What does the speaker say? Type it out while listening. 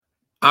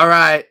All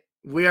right,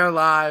 we are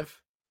live.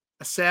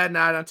 A sad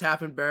night on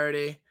Tap and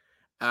Birdie.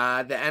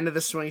 The end of the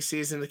swing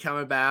season to come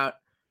about.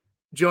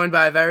 Joined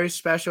by a very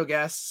special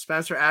guest,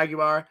 Spencer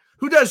Aguilar,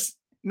 who does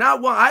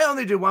not one. I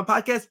only do one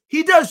podcast.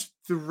 He does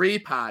 3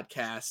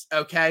 podcasts.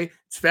 Okay,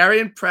 it's very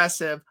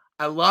impressive.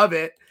 I love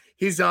it.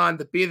 He's on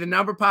the Be the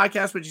Number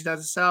podcast, which he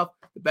does himself.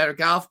 The Better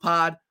Golf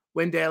Pod,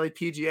 Win Daily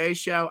PGA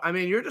Show. I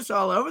mean, you're just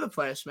all over the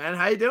place, man.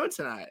 How you doing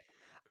tonight?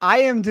 I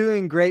am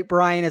doing great,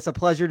 Brian. It's a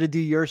pleasure to do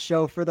your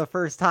show for the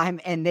first time,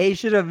 and they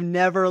should have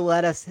never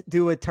let us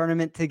do a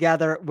tournament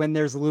together when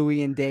there's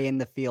Louis and Day in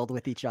the field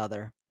with each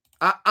other.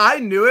 I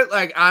knew it.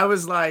 Like, I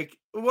was like,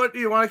 what do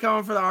you want to come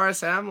on for the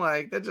RSM?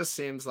 Like, that just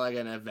seems like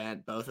an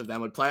event both of them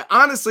would play.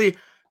 Honestly,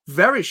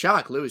 very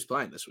shocked Louis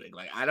playing this week.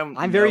 Like,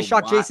 I'm very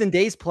shocked why. Jason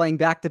Day's playing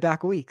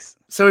back-to-back weeks.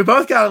 So we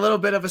both got a little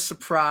bit of a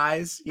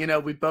surprise. You know,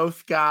 we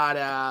both got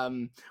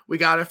we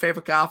got our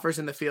favorite golfers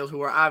in the field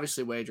who are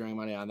obviously wagering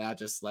money on that.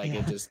 Just like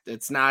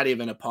it's not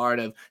even a part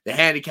of the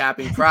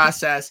handicapping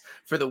process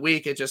for the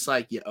week. It's just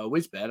like you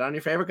always bet on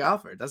your favorite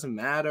golfer. It doesn't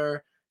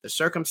matter the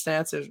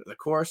circumstances or the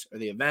course or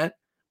the event.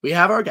 We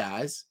have our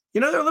guys.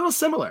 You know, they're a little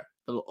similar,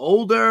 a little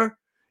older,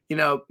 you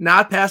know,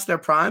 not past their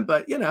prime,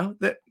 but, you know,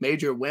 they're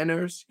major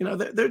winners. You know,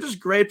 they're just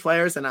great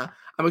players. And I'm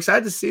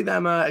excited to see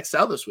them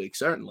excel this week,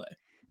 certainly.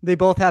 They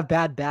both have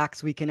bad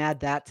backs. We can add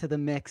that to the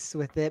mix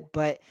with it.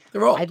 But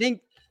they're old. I think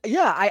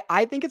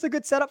it's a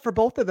good setup for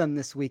both of them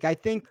this week. I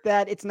think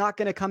that it's not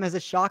going to come as a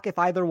shock if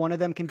either one of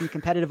them can be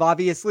competitive.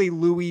 Obviously,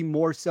 Louis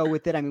more so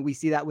with it. I mean, we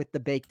see that with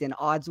the baked-in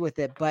odds with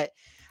it. But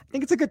I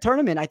think it's a good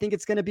tournament. I think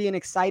it's going to be an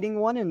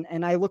exciting one,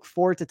 and I look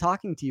forward to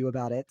talking to you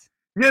about it.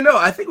 Yeah, no,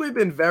 I think we've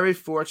been very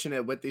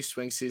fortunate with these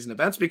swing season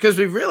events because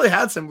we've really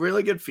had some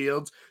really good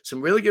fields,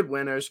 some really good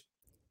winners,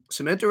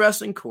 some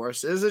interesting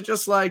courses. It's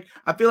just like,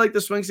 I feel like the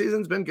swing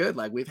season's been good.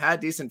 Like, we've had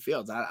decent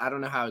fields. I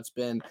don't know how it's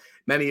been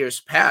many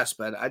years past,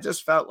 but I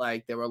just felt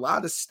like there were a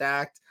lot of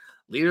stacked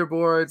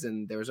leaderboards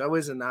and there was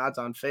always an odds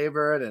on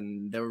favorite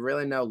and there were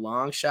really no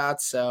long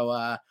shots. So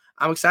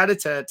I'm excited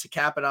to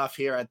cap it off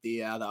here at the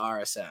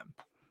RSM.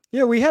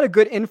 Yeah, we had a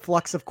good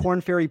influx of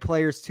Korn Ferry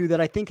players too that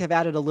I think have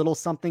added a little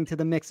something to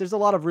the mix. There's a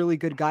lot of really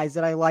good guys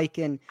that I like.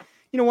 And,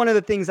 you know, one of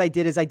the things I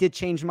did is I did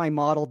change my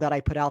model that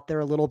I put out there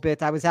a little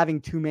bit. I was having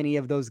too many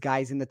of those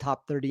guys in the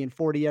top 30 and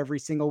 40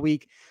 every single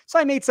week. So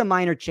I made some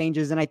minor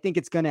changes and I think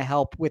it's going to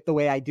help with the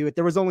way I do it.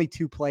 There was only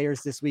 2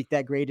 players this week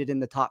that graded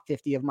in the top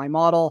 50 of my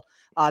model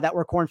that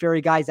were Korn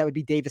Ferry guys. That would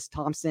be Davis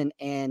Thompson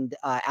and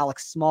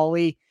Alex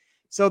Smalley.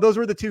 So those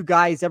were the 2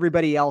 guys.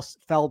 Everybody else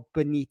fell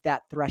beneath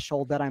that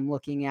threshold that I'm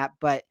looking at.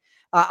 But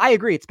I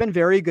agree. It's been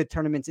very good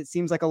tournaments. It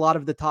seems like a lot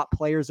of the top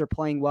players are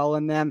playing well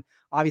in them.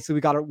 Obviously, we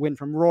got a win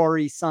from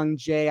Rory, Sung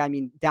Jae. I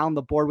mean, down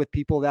the board with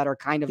people that are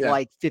kind of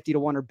like 50 to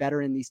 1 or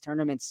better in these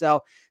tournaments.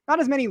 So not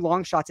as many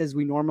long shots as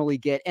we normally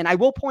get. And I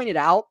will point it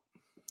out.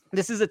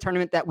 This is a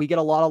tournament that we get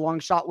a lot of long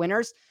shot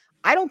winners.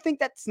 I don't think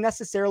that's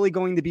necessarily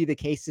going to be the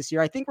case this year.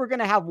 I think we're going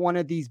to have one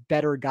of these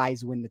better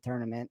guys win the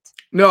tournament.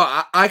 No,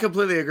 I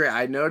completely agree.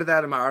 I noted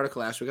that in my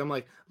article last week. I'm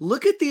like,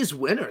 look at these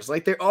winners.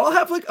 Like, they all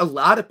have like a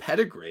lot of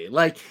pedigree.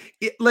 Like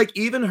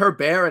even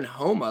Herbert and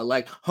Homa.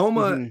 Like,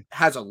 Homa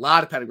has a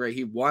lot of pedigree.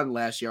 He won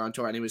last year on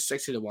tour and he was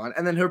 60 to 1.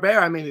 And then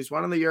Herbert, I mean, he's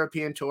won on the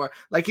European tour.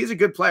 Like, he's a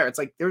good player. It's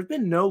like there's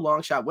been no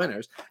long shot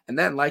winners. And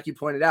then, like you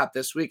pointed out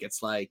this week,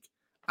 it's like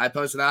I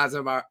posted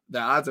the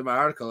odds of my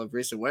article of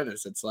recent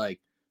winners. It's like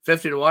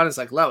 50 to 1 is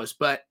like lowest.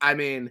 But I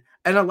mean,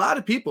 and a lot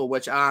of people,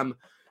 which I'm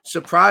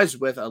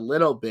surprised with a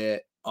little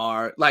bit,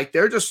 are like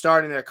they're just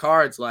starting their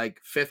cards like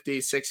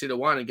 50, 60 to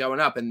 1 and going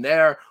up. And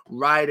they're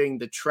riding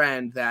the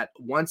trend that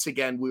once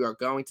again, we are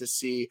going to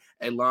see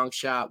a long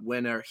shot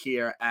winner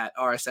here at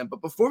RSM.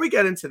 But before we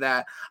get into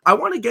that, I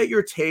want to get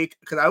your take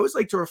because I always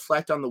like to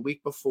reflect on the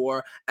week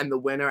before and the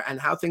winner and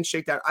how things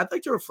shaked out. I'd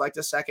like to reflect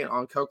a second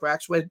on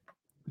Kokrak's win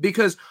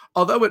because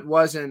although it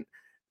wasn't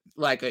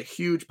like a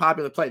huge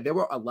popular play, there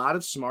were a lot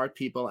of smart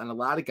people and a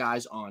lot of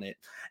guys on it.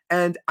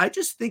 And I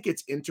just think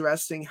it's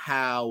interesting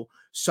how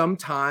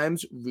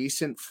sometimes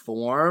recent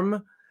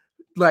form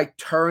like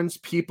turns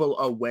people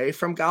away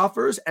from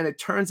golfers and it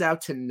turns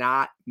out to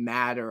not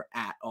matter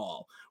at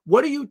all.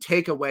 What do you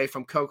take away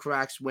from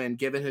Kokrak's win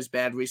given his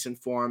bad recent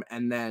form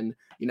and then,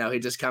 you know, he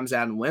just comes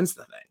out and wins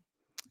the thing?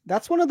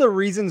 That's one of the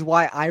reasons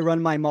why I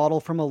run my model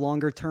from a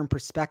longer term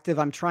perspective.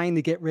 I'm trying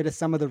to get rid of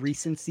some of the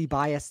recency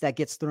bias that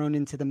gets thrown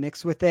into the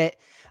mix with it.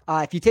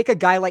 If you take a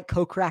guy like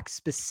Kokrak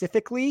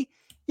specifically,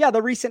 yeah,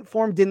 the recent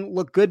form didn't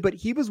look good, but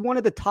he was one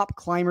of the top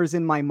climbers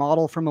in my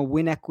model from a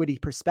win equity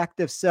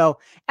perspective. So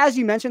as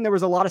you mentioned, there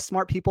was a lot of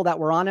smart people that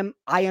were on him.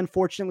 I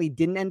unfortunately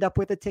didn't end up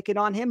with a ticket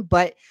on him,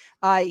 but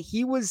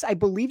he was, I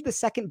believe, the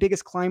second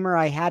biggest climber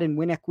I had in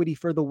win equity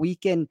for the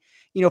weekend.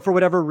 You know, for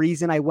whatever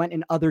reason, I went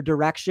in other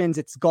directions.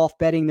 It's golf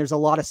betting. There's a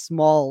lot of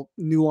small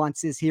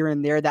nuances here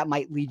and there that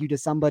might lead you to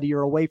somebody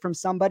or away from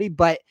somebody,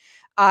 but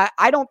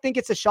I don't think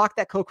it's a shock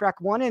that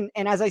Kokrak won.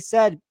 And as I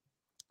said,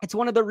 it's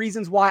one of the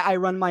reasons why I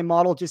run my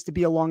model just to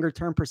be a longer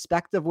term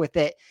perspective with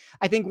it.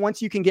 I think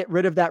once you can get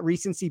rid of that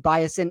recency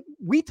bias, and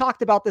we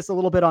talked about this a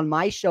little bit on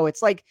my show,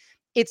 it's like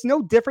it's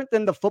no different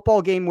than the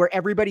football game where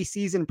everybody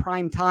sees in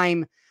prime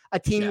time a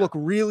team look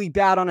really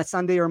bad on a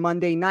Sunday or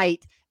Monday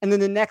night. And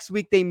then the next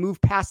week they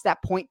move past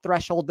that point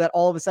threshold that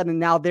all of a sudden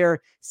now they're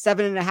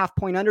 7.5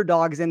 point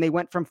underdogs, and they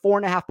went from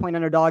 4.5 point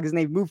underdogs and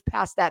they've moved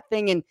past that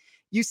thing. And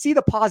you see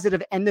the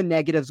positive and the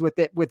negatives with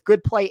it, with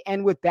good play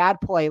and with bad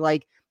play.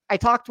 Like I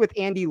talked with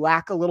Andy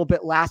Lack a little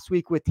bit last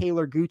week with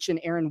Taylor Gooch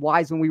and Aaron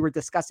Wise when we were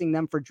discussing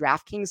them for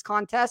DraftKings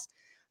contest.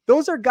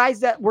 Those are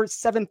guys that were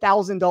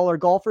 $7,000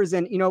 golfers.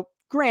 And,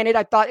 granted,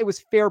 I thought it was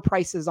fair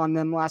prices on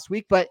them last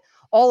week, but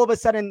all of a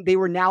sudden they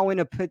were now in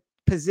a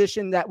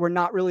position that we're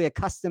not really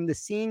accustomed to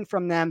seeing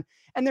from them.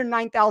 And they're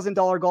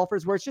 $9,000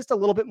 golfers where it's just a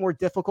little bit more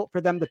difficult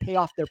for them to pay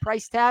off their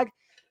price tag.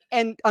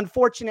 And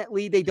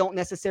unfortunately, they don't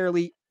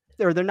necessarily,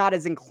 or they're not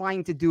as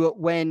inclined to do it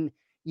when,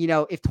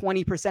 if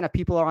 20% of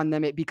people are on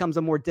them, it becomes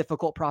a more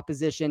difficult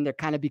proposition. They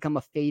kind of become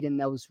a fade in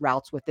those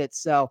routes with it.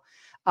 So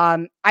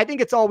I think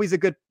it's always a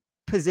good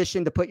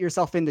position to put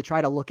yourself in to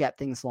try to look at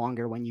things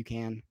longer when you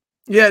can.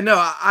 Yeah, no,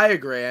 I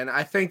agree. And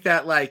I think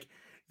that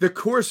the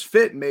course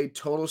fit made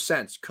total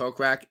sense.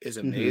 Kokrak is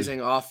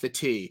amazing off the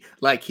tee.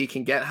 He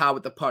can get hot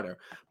with the putter.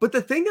 But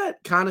the thing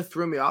that kind of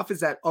threw me off is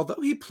that although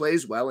he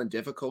plays well in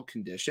difficult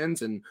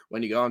conditions, and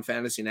when you go on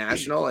Fantasy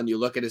National and you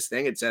look at his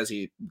thing, it says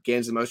he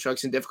gains the most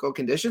strokes in difficult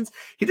conditions.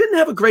 He didn't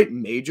have a great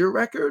major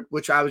record,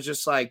 which I was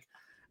just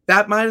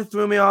that might have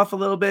threw me off a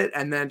little bit.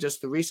 And then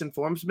just the recent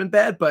form's been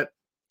bad. But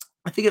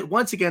I think it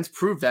once again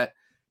proved that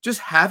just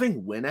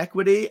having win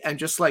equity and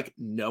just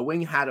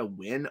knowing how to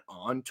win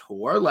on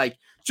tour,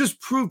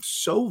 just proved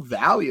so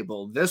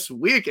valuable this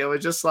week. It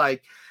was just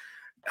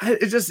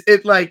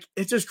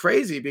it's just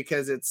crazy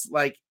because it's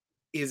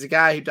he's a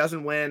guy who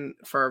doesn't win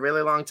for a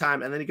really long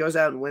time. And then he goes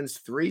out and wins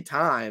 3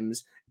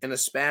 times in a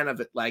span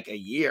of a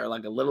year, a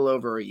little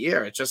over a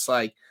year. It's just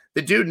the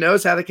dude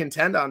knows how to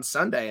contend on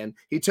Sunday. And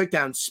he took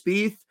down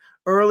Spieth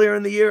earlier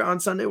in the year on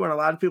Sunday when a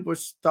lot of people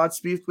thought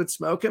Spieth would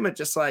smoke him. It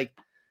just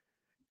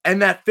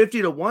and that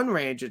 50-1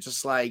 range, it's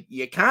just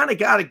you kind of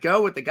got to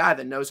go with the guy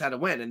that knows how to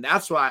win. And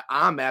that's why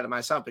I'm mad at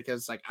myself,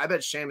 because I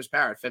bet Seamus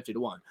Power at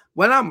 50-1.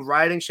 When I'm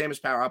writing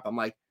Seamus Power up, I'm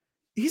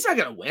he's not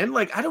going to win.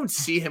 I don't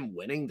see him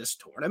winning this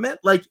tournament.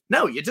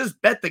 No, you just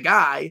bet the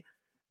guy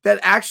that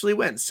actually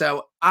wins.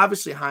 So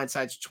obviously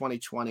hindsight's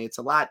 2020. It's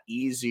a lot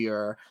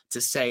easier to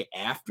say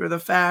after the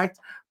fact,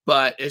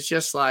 but it's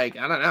just I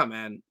don't know,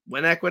 man,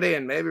 win equity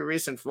and maybe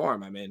recent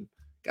form. I mean,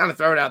 kind of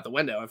throw it out the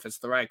window if it's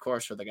the right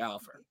course for the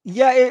golfer.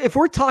 Yeah, if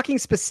we're talking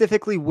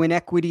specifically win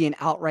equity and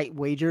outright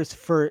wagers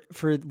for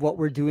what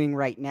we're doing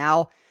right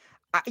now,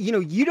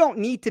 you don't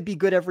need to be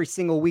good every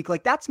single week.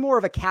 That's more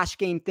of a cash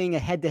game thing, a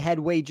head-to-head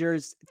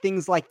wagers,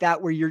 things like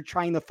that, where you're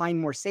trying to find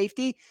more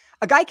safety.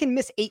 A guy can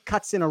miss 8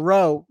 cuts in a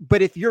row,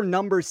 but if your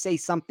numbers say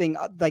something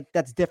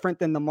that's different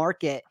than the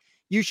market,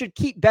 you should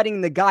keep betting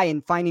the guy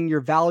and finding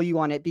your value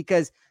on it,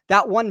 because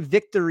that one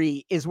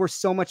victory is worth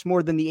so much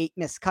more than the 8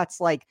 missed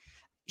cuts.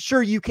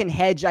 Sure, you can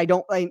hedge.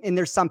 And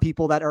there's some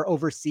people that are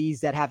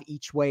overseas that have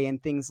each way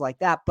and things like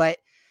that. But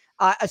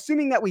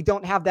assuming that we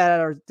don't have that at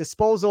our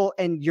disposal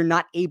and you're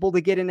not able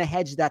to get in a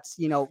hedge that's,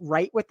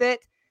 right with it,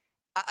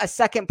 a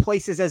second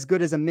place is as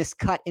good as a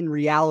miscut in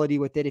reality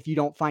with it if you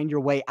don't find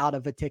your way out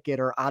of a ticket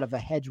or out of a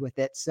hedge with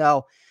it.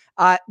 So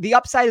the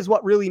upside is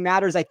what really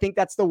matters. I think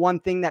that's the one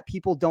thing that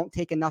people don't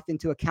take enough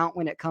into account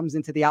when it comes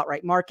into the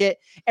outright market.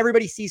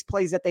 Everybody sees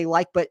plays that they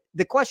like, but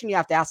the question you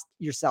have to ask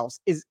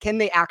yourselves is, can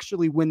they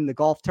actually win the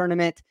golf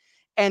tournament?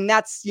 And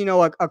that's,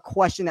 a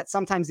question that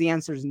sometimes the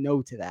answer is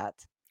no to that.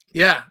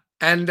 Yeah.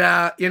 And,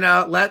 as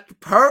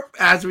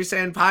we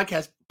say in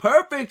podcast,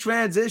 perfect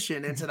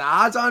transition into the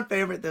odds-on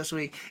favorite this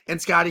week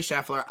and Scotty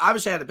Scheffler.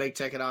 Obviously, I had a big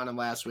ticket on him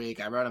last week.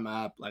 I wrote him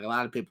up. A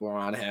lot of people were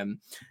on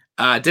him.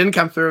 Didn't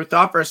come through.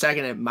 Thought for a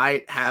second it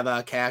might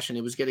have cash and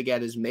he was going to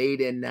get his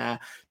maiden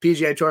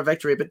PGA Tour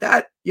victory, but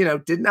that,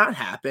 did not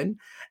happen.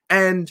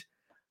 And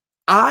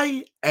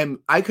I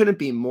couldn't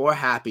be more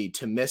happy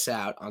to miss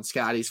out on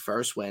Scotty's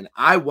first win.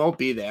 I won't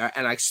be there,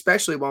 and I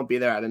especially won't be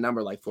there at a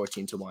number like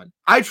 14-1.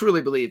 I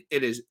truly believe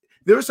it is.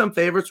 There are some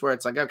favorites where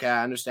it's okay,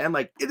 I understand.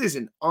 It is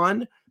an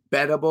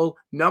unbettable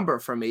number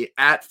for me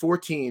at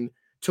 14-1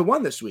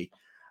 this week.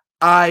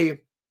 I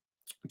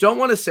don't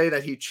want to say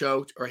that he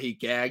choked or he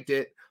gagged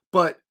it,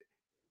 but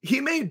he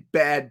made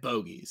bad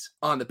bogeys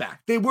on the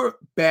back. They were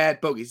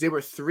bad bogeys. They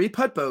were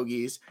 3-putt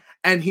bogeys,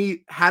 and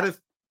he had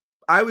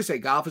I always say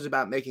golf is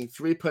about making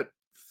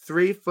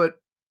 3-foot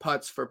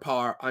putts for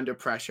par under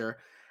pressure.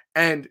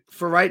 And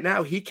for right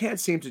now, he can't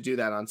seem to do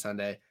that on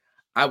Sunday.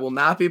 I will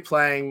not be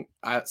playing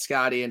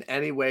Scotty in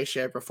any way,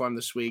 shape, or form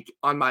this week.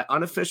 On my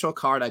unofficial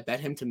card, I bet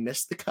him to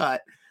miss the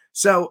cut.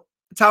 So,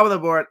 top of the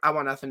board, I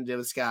want nothing to do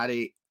with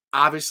Scotty.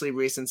 Obviously,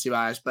 recency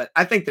bias, but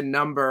I think the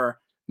number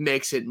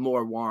makes it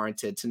more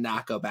warranted to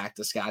not go back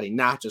to Scotty,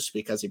 not just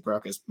because he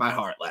broke my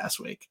heart last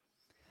week.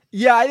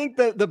 Yeah, I think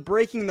the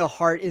breaking the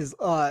heart is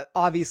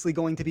obviously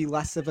going to be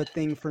less of a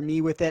thing for me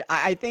with it.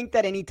 I think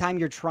that anytime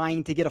you're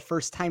trying to get a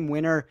first-time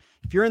winner,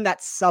 if you're in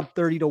that sub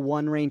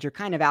 30-1 range, you're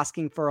kind of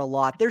asking for a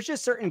lot. There's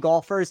just certain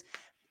golfers.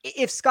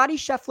 if Scotty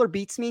Scheffler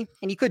beats me,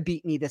 and he could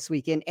beat me this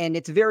weekend, and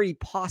it's very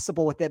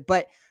possible with it,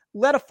 but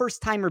let a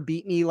first timer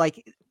beat me.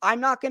 Like, I'm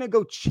not going to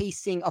go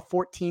chasing a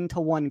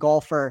 14-1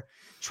 golfer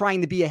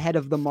trying to be ahead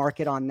of the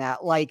market on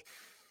that. Like,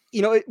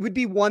 it would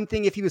be one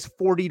thing if he was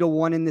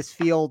 40-1 in this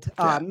field.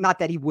 Not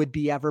that he would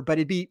be ever, but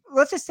it'd be,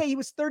 let's just say he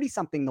was 30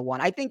 something to 1.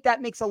 I think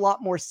that makes a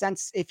lot more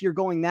sense if you're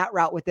going that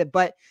route with it.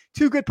 But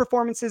 2 good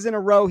performances in a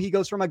row. He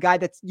goes from a guy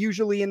that's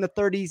usually in the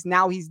 30s.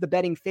 Now he's the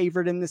betting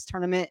favorite in this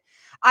tournament.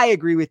 I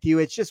agree with you.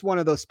 It's just one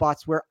of those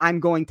spots where I'm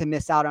going to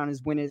miss out on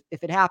his win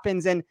if it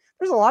happens. And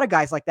there's a lot of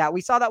guys like that.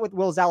 We saw that with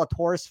Will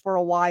Zalatoris for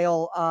a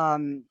while.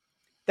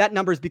 That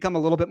number's become a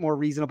little bit more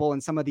reasonable in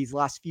some of these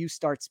last few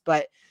starts,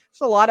 but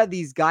there's a lot of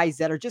these guys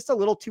that are just a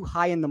little too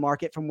high in the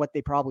market from what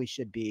they probably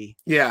should be.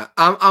 Yeah,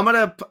 I'm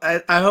gonna.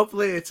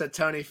 Hopefully it's a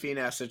Tony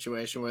Finau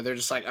situation where they're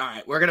just like, all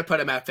right, we're gonna put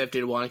him at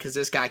 50-1 because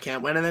this guy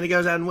can't win, and then he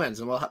goes out and wins,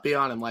 and we'll be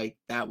on him like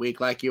that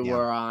week, like you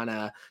were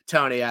on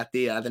Tony at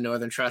the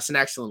Northern Trust. An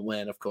excellent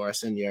win, of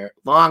course, in your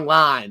long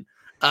line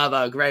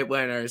of great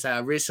winners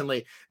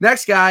recently.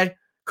 Next guy.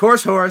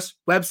 Course horse,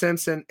 Webb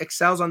Simpson,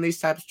 excels on these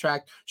types of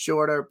tracks,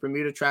 shorter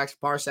Bermuda tracks,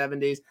 par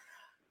 70s.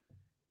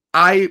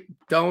 I'm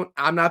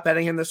not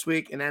betting him this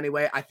week in any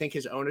way. I think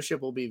his ownership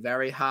will be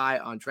very high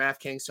on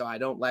DraftKings, so I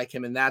don't like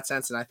him in that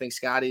sense. And I think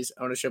Scotty's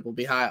ownership will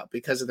be high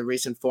because of the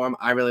recent form.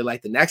 I really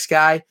like the next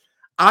guy.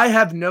 I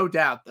have no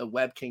doubt that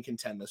Webb can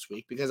contend this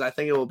week because I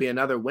think it will be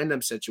another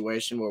Wyndham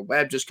situation where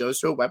Webb just goes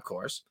to a Webb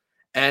course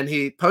and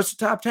he posts a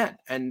top 10.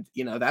 And,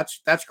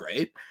 that's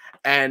great.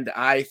 And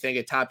I think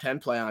a top 10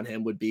 play on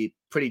him would be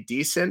pretty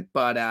decent,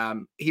 but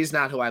he's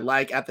not who I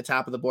like at the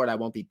top of the board. I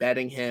won't be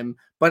betting him,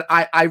 but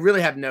I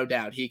really have no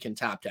doubt he can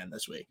top 10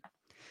 this week.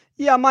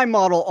 Yeah, my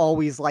model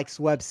always likes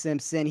Webb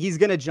Simpson. He's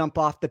going to jump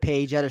off the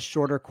page at a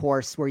shorter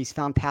course where he's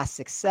found past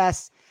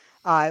success.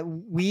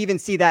 We even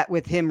see that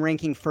with him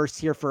ranking first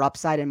here for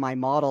upside in my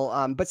model.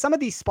 But some of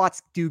these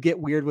spots do get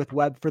weird with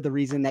Webb for the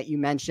reason that you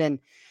mentioned.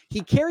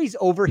 He carries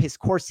over his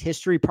course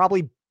history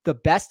probably the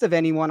best of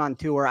anyone on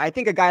tour. I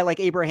think a guy like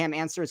Abraham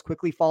Ancer is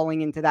quickly falling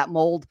into that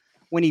mold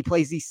when he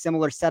plays these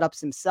similar setups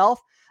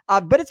himself.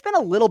 But it's been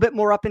a little bit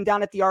more up and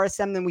down at the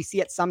RSM than we see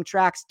at some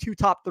tracks. 2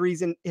 top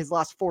 3s in his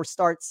last 4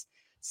 starts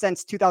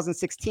since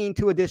 2016,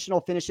 2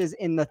 additional finishes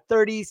in the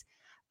 30s.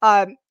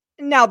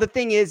 Now, the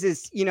thing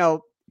is,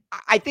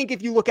 I think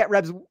if you look at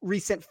Reb's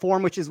recent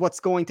form, which is what's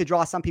going to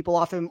draw some people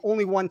off him,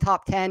 only 1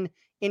 top 10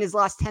 in his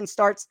last 10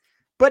 starts,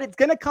 but it's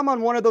going to come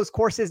on one of those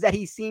courses that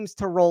he seems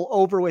to roll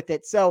over with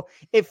it. So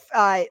if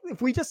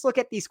we just look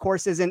at these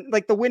courses, and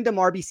like the Wyndham,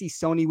 RBC,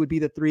 Sony would be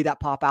the 3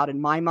 that pop out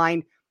in my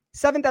mind.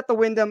 7th at the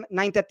Wyndham,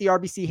 9th at the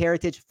RBC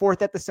Heritage,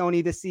 4th at the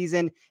Sony this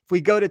season. If we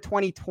go to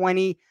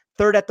 2020,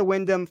 3rd at the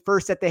Wyndham,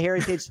 1st at the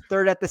Heritage,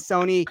 3rd at the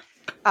Sony.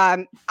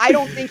 I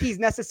don't think he's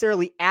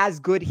necessarily as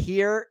good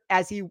here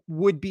as he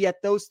would be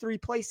at those 3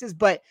 places,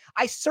 but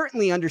I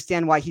certainly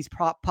understand why he's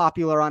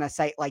popular on a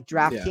site like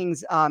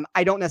DraftKings. Yeah.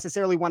 I don't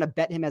necessarily want to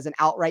bet him as an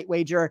outright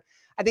wager.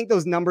 I think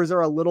those numbers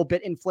are a little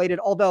bit inflated,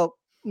 although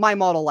my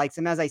model likes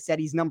him. As I said,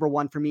 he's number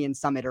 1 for me in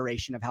some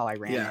iteration of how I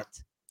ran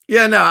it.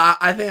 Yeah, no,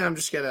 I think I'm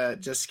just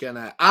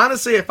gonna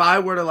honestly, if I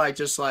were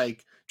to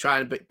try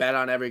and bet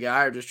on every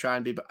guy or just try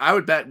and I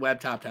would bet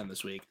Webb top 10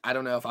 this week. I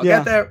don't know if I'll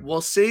get there.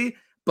 We'll see.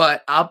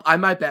 But I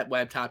might bet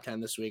Webb top 10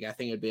 this week. I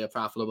think it'd be a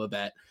profitable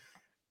bet.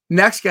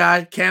 Next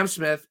guy, Cam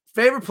Smith.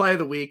 Favorite play of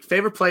the week,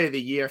 favorite play of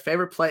the year,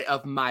 favorite play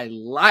of my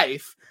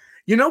life.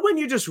 When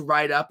you just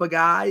write up a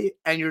guy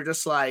and you're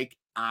just like,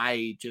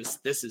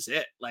 this is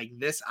it. Like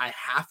this, I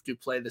have to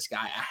play this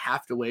guy. I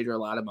have to wager a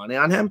lot of money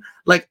on him.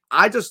 Like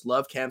I just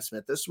love Cam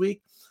Smith this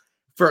week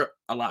for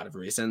a lot of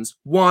reasons.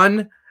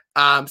 One,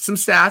 some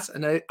stats.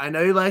 I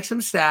know you like some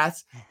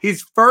stats.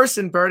 He's 1st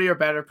in birdie or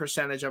better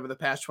percentage over the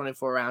past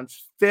 24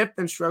 rounds, 5th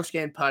in strokes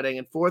gained putting,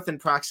 and 4th in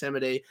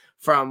proximity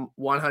from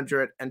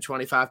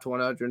 125 to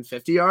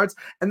 150 yards.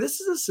 And this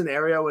is a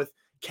scenario with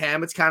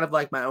Cam. It's kind of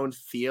like my own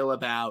feel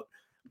about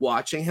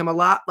watching him a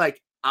lot.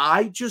 Like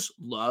I just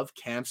love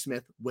Cam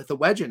Smith with a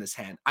wedge in his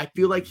hand. I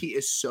feel like he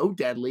is so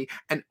deadly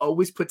and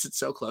always puts it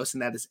so close,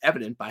 and that is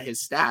evident by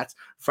his stats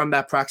from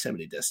that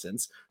proximity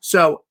distance.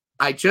 So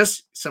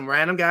some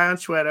random guy on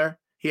Twitter,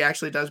 he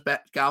actually does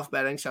golf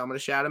betting, so I'm going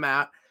to shout him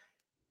out.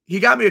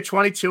 He got me a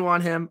 22 on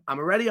him. I'm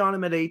already on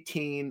him at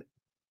 18.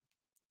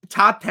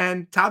 Top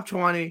 10, top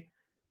 20.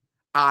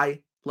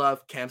 I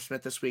love Cam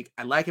Smith this week.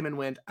 I like him in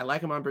wind. I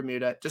like him on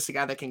Bermuda. Just a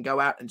guy that can go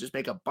out and just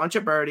make a bunch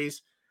of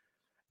birdies.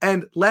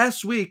 And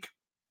last week,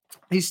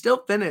 he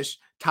still finished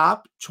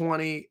top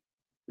 20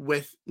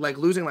 with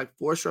losing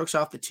 4 strokes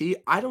off the tee.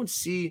 I don't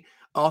see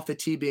off the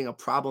tee being a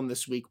problem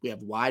this week. We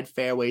have wide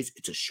fairways.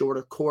 It's a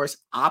shorter course,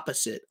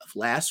 opposite of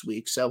last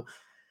week. So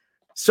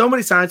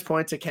many signs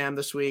point to Cam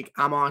this week.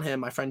 I'm on him.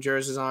 My friend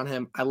Jers is on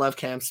him. I love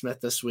Cam Smith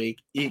this week.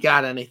 You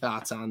got any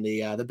thoughts on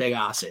the big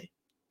Aussie?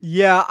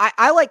 Yeah,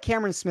 I like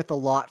Cameron Smith a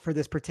lot for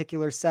this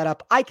particular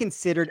setup. I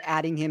considered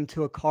adding him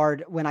to a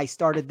card when I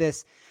started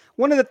this.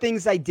 one of the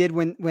things I did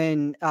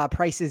when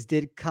prices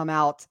did come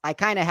out, I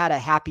kind of had a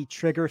happy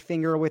trigger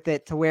finger with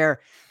it to where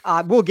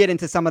we'll get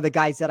into some of the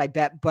guys that I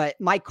bet, but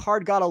my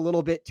card got a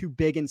little bit too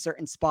big in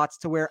certain spots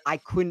to where I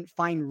couldn't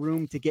find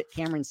room to get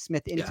Cameron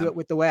Smith into it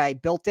with the way I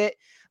built it.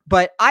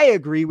 But I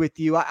agree with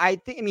you. I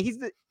think, I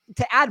mean,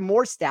 to add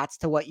more stats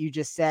to what you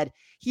just said,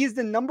 he is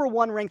the number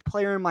one ranked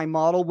player in my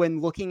model when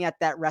looking at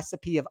that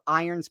recipe of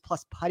irons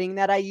plus putting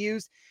that I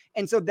use.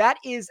 And so that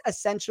is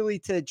essentially,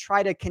 to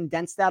try to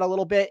condense that a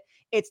little bit,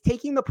 it's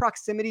taking the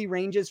proximity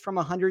ranges from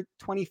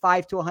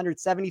 125 to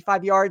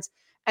 175 yards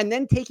and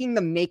then taking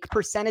the make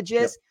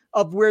percentages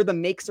of where the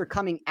makes are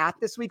coming at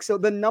this week. So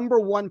the number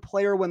one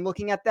player when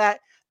looking at that,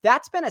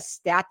 that's been a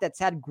stat that's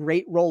had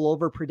great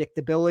rollover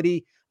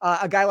predictability.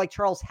 A guy like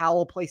Charles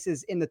Howell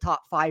places in the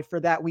top 5 for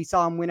that. We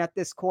saw him win at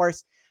this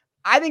course.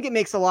 I think it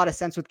makes a lot of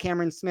sense with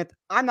Cameron Smith.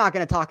 I'm not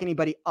going to talk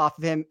anybody off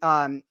of him.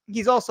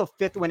 He's also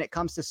 5th when it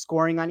comes to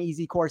scoring on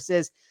easy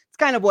courses. It's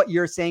kind of what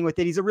you're saying with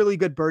it. He's a really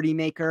good birdie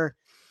maker.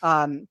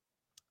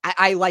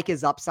 I like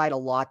his upside a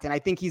lot, and I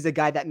think he's a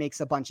guy that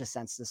makes a bunch of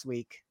sense this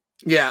week.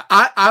 Yeah,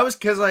 I was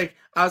kind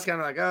of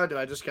like, oh, do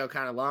I just go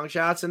kind of long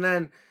shots? And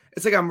then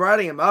it's like I'm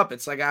writing him up.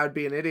 It's like I would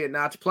be an idiot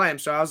not to play him.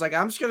 So I was like,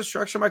 I'm just going to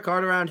structure my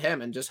card around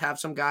him and just have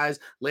some guys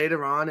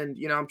later on. And,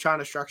 you know, I'm trying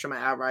to structure my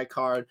outright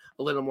card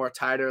a little more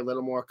tighter, a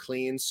little more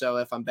clean. So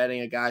if I'm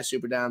betting a guy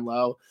super down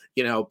low,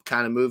 you know,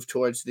 kind of move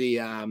towards the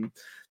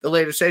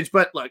later stage.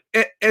 But look,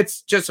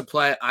 it's just a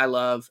play I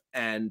love,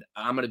 and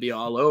I'm going to be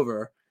all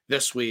over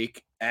this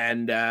week.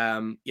 And,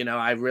 you know,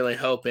 I really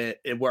hope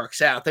it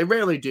works out. They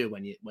rarely do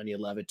when you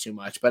love it too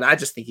much, but I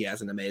just think he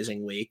has an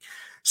amazing week.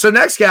 So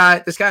next guy,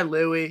 this guy,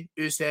 Louis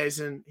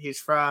Oosthuizen, he's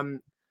from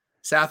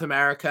South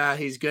America.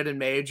 He's good in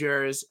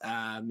majors,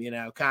 you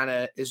know, kind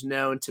of is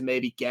known to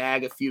maybe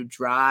gag a few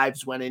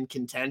drives when in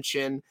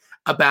contention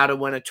about to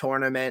win a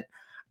tournament.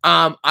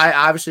 I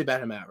obviously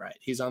bet him outright.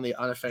 He's on the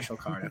unofficial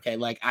card. Okay.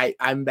 Like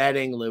I'm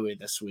betting Louis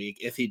this week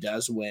if he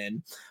does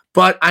win,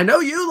 but I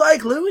know you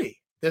like Louis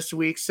this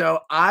week. So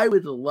I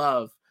would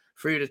love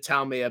for you to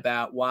tell me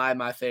about why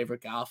my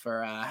favorite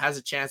golfer has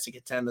a chance to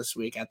contend this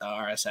week at the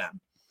RSM.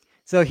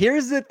 So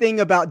here's the thing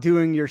about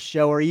doing your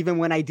show, or even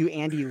when I do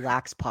Andy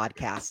Lack's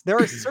podcast, there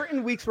are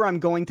certain weeks where I'm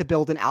going to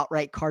build an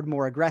outright card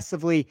more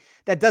aggressively.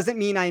 That doesn't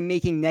mean I'm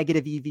making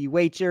negative EV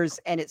wagers,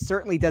 and it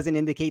certainly doesn't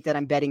indicate that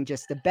I'm betting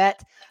just a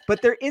bet,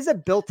 but there is a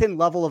built-in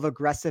level of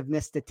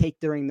aggressiveness to take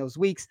during those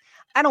weeks.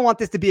 I don't want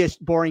this to be a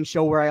boring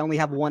show where I only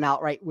have one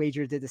outright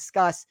wager to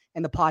discuss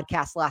and the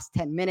podcast lasts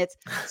 10 minutes.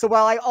 So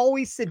while I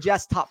always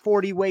suggest top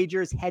 40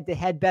 wagers,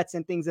 head-to-head bets,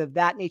 and things of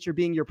that nature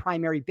being your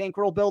primary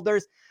bankroll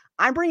builders,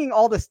 I'm bringing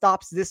all the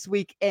stops this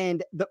week,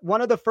 and one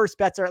of the first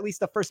bets, or at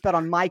least the first bet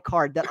on my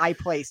card that I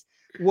placed,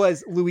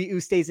 was Louis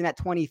Oosthuizen at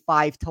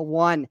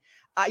 25-1.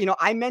 You know,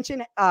 I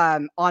mentioned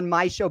on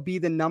my show, Be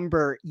the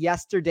Number,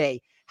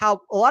 yesterday,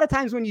 how a lot of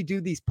times when you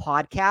do these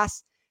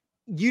podcasts,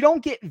 you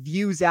don't get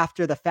views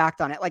after the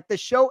fact on it. Like the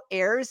show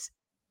airs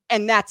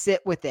and that's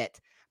it with it.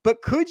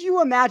 But could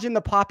you imagine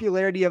the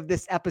popularity of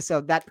this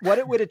episode, that what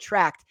it would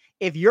attract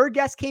if your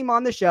guest came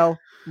on the show,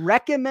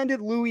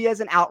 recommended Louis as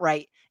an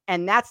outright,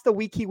 and that's the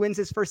week he wins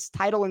his first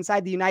title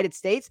inside the United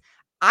States?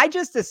 I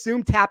just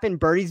assume Tappin'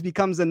 Birdies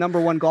becomes the number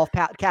one golf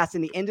podcast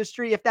in the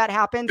industry if that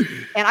happens.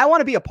 And I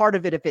want to be a part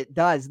of it if it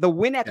does. The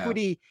win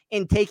equity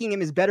in taking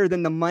him is better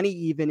than the money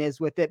even is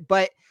with it.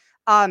 But,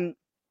 you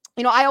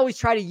know, I always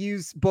try to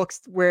use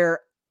books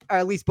where, or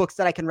at least books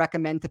that I can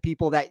recommend to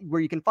people that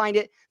where you can find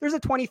it. There's a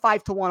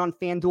 25-1 on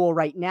FanDuel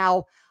right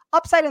now.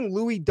 Upside and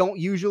Louis don't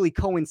usually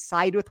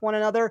coincide with one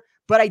another,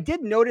 but I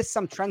did notice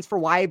some trends for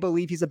why I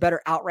believe he's a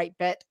better outright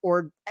bet,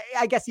 or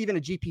I guess even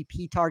a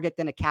GPP target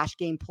than a cash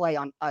game play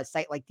on a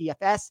site like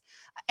DFS.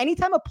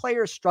 Anytime a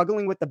player is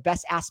struggling with the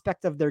best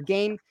aspect of their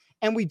game,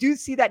 and we do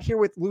see that here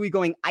with Louis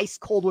going ice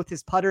cold with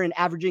his putter and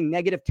averaging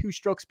 -2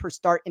 strokes per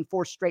start in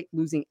 4 straight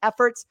losing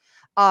efforts.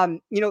 You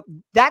know,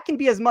 that can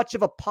be as much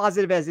of a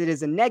positive as it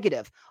is a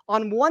negative.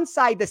 On one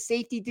side, the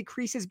safety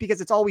decreases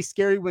because it's always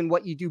scary when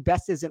what you do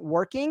best isn't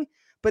working,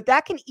 but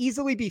that can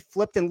easily be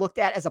flipped and looked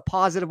at as a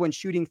positive when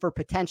shooting for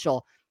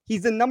potential.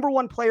 He's the number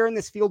one player in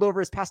this field over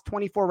his past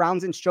 24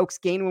 rounds in strokes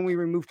gained when we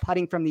remove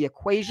putting from the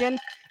equation.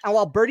 And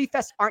while Birdie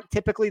Fest aren't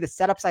typically the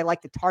setups I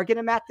like to target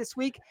him at this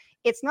week,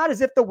 it's not as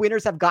if the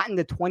winners have gotten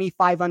to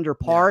 25 under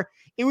par.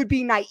 Yeah. It would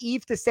be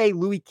naive to say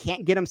Louis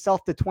can't get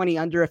himself to 20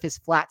 under if his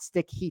flat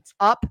stick heats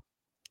up.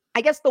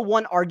 I guess the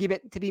one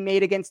argument to be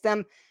made against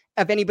them,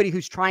 of anybody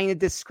who's trying to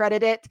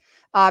discredit it,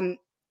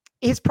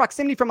 his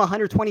proximity from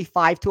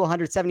 125 to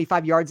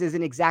 175 yards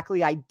isn't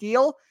exactly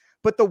ideal,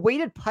 but the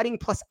weighted putting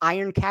plus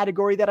iron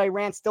category that I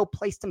ran still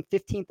placed him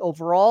 15th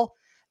overall.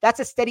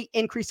 That's a steady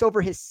increase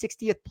over his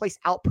 60th place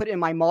output in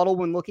my model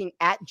when looking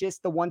at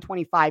just the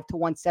 125 to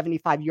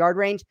 175 yard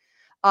range.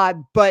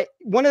 But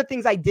one of the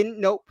things I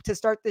didn't note to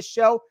start this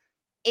show,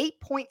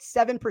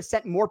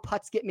 8.7% more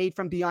putts get made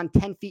from beyond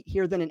 10 feet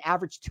here than an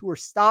average tour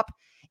stop.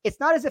 It's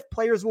not as if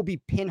players will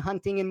be pin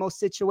hunting in most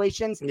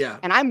situations. Yeah.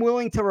 And I'm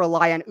willing to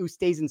rely on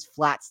Oosthuizen's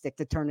flat stick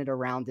to turn it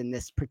around in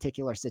this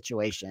particular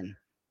situation.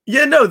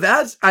 Yeah, no,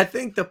 I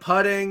think the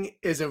putting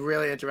is a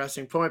really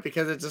interesting point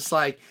because it's just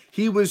like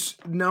he was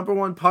number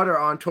one putter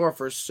on tour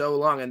for so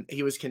long and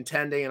he was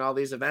contending in all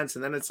these events.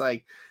 And then it's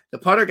like the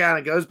putter kind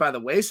of goes by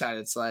the wayside.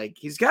 It's like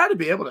he's got to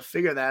be able to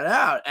figure that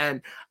out.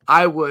 And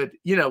I would,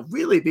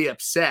 really be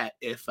upset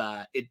if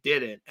it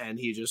didn't and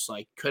he just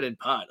like couldn't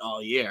putt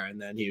all year.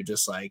 And then he would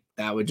just like,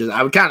 I would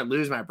kind of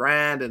lose my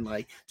brand and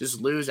like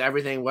just lose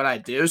everything what I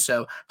do.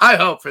 So I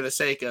hope for the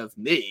sake of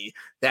me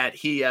that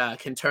he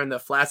can turn the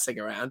flat stick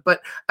around.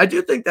 But I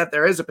do think that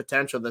there is a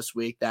potential this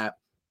week that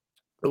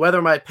the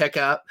weather might pick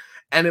up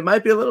and it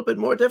might be a little bit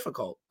more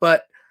difficult.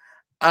 But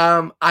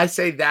I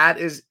say that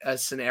is a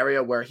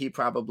scenario where he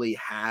probably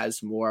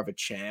has more of a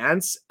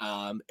chance.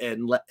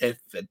 If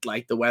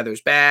like the weather's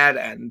bad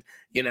and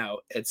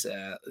it's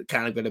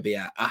kind of going to be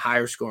a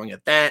higher scoring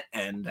event,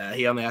 and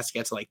he only has to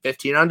get to like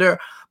 15 under.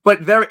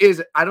 But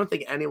I don't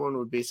think anyone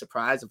would be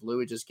surprised if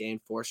Louis just gained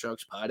 4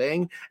 strokes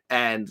putting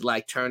and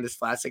like turned his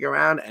flat stick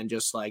around and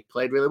just like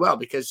played really well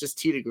because just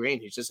tee to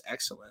green, he's just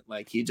excellent.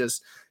 Like he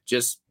just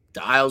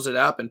dials it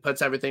up and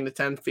puts everything to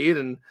 10 feet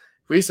and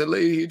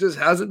recently he just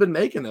hasn't been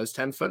making those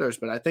 10 footers,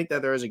 but I think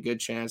that there is a good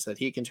chance that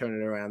he can turn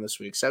it around this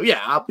week. So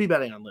yeah, I'll be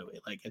betting on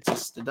Louis. Like it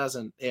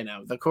doesn't,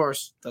 the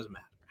course doesn't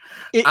matter.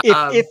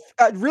 If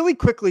really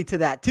quickly to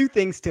that, 2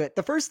 things to it.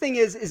 The first thing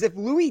is if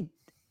Louis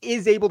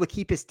is able to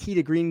keep his tee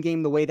to green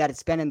game the way that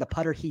it's been and the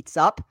putter heats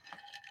up,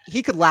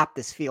 he could lap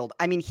this field.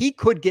 I mean, he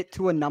could get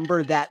to a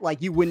number that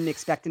like you wouldn't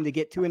expect him to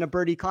get to in a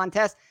birdie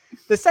contest.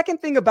 The second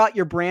thing about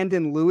your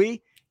Brandon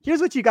Louis,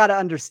 here's what you got to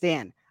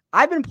understand.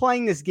 I've been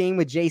playing this game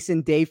with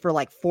Jason Day for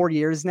like 4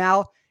 years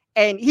now,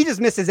 and he just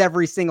misses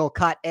every single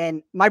cut,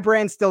 and my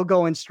brand's still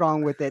going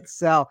strong with it.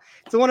 So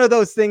it's one of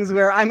those things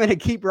where I'm going to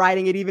keep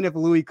riding it, even if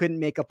Louis couldn't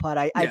make a putt.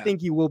 I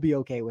think you will be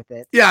okay with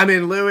it. Yeah, I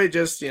mean, Louis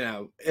just,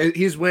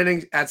 he's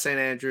winning at St.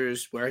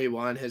 Andrews where he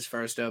won his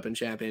first Open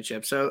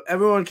Championship. So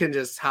everyone can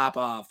just hop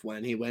off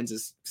when he wins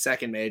his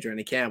second major and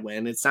he can't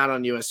win. It's not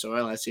on U.S.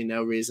 soil. I see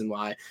no reason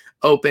why.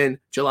 Open,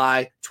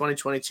 July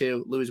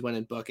 2022, Louis win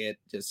and book it.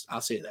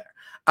 I'll see you there.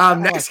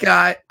 Next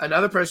guy,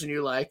 another person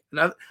you like.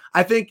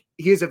 I think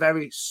he's a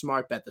very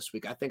smart bet this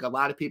week. I think a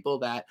lot of people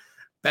that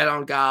bet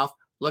on golf,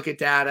 look at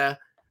data,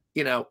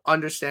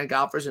 understand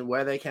golfers and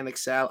where they can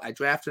excel. I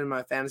drafted in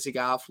my fantasy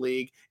golf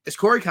league. It's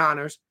Corey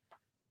Conners.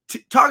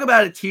 Talk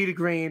about a tee to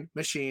green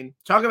machine.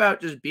 Talk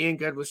about just being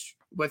good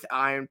with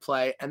iron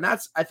play. And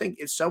I think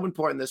it's so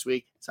important this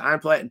week. It's iron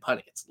play and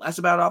putting. It's less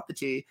about off the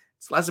tee.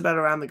 It's less about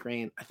around the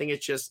green. I think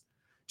it's just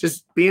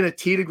being a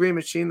tee to green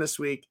machine this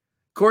week.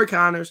 Corey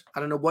Conners, I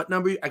don't know what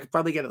number. I could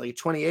probably get it like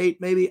 28,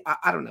 maybe.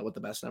 I don't know what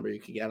the best number you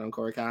could get on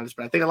Corey Conners,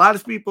 but I think a lot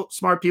of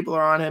smart people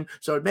are on him.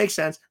 So it makes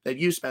sense that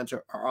you,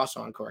 Spencer, are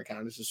also on Corey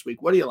Conners this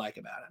week. What do you like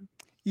about him?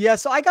 Yeah,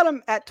 so I got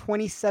him at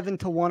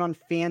 27-1 on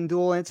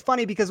FanDuel. And it's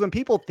funny because when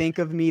people think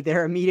of me,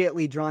 they're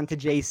immediately drawn to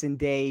Jason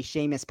Day,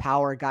 Seamus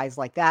Power, guys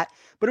like that.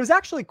 But it was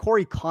actually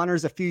Corey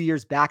Conners a few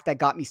years back that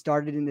got me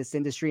started in this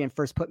industry and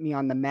first put me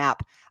on the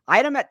map. I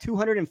had him at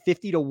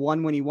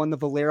 250-1 when he won the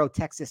Valero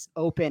Texas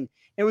Open.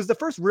 It was the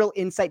first real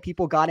insight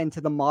people got into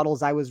the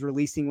models I was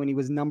releasing when he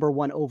was number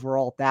 1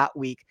 overall that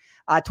week.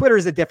 Twitter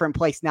is a different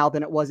place now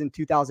than it was in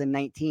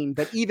 2019.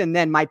 But even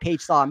then, my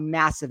page saw a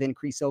massive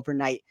increase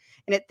overnight.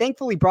 And it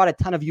thankfully brought a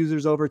ton of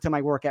users over to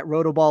my work at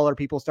Rotoballer.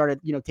 People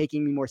started,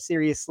 taking me more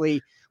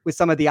seriously with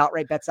some of the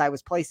outright bets I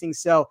was placing.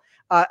 So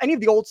any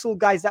of the old school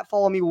guys that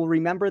follow me will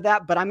remember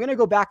that. But I'm going to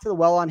go back to the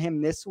well on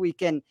him this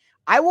week. And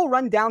I will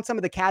run down some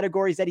of the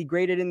categories that he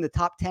graded in the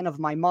top 10 of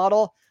my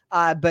model.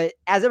 But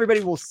as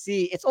everybody will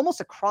see, it's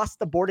almost across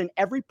the board in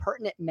every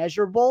pertinent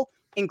measurable,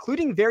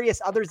 including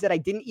various others that I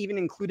didn't even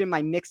include in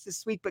my mix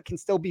this week, but can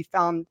still be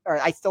found, or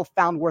I still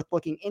found worth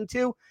looking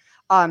into.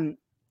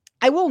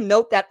 I will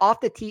note that off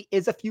the tee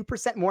is a few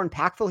percent more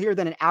impactful here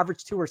than an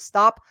average tour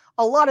stop.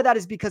 A lot of that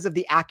is because of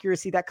the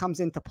accuracy that comes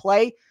into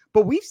play,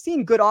 but we've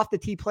seen good off the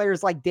tee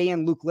players like Day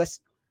and Luke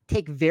List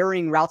take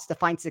varying routes to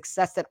find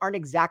success that aren't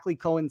exactly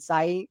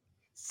coinciding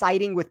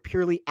with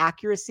purely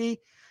accuracy.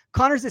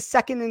 Conners is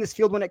second in this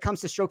field when it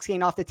comes to strokes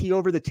gained off the tee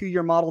over the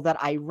 2-year model that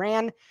I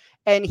ran.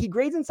 And he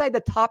grades inside the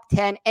top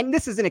 10. And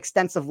this is an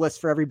extensive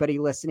list for everybody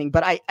listening,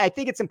 but I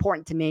think it's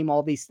important to name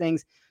all these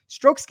things.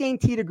 Strokes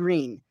gained tee to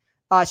green,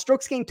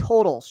 strokes gained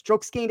total,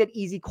 strokes gained at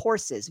easy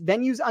courses,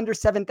 venues under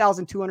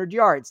 7,200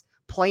 yards,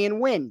 play and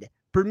wind,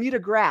 Bermuda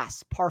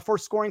grass, par 4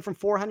 scoring from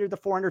 400 to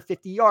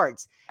 450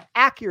 yards,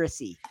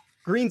 accuracy,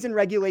 greens and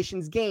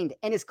regulations gained,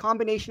 and his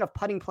combination of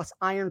putting plus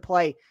iron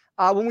play.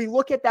 When we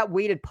look at that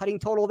weighted putting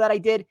total that I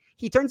did,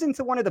 he turns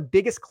into one of the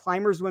biggest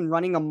climbers when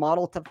running a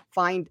model to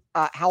find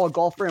how a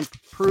golfer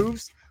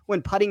improves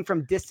when putting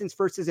from distance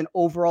versus an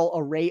overall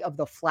array of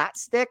the flat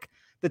stick.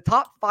 The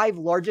top 5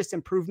 largest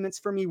improvements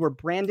for me were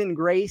Brandon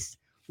Grace,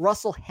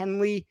 Russell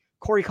Henley,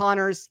 Corey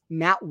Conners,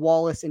 Matt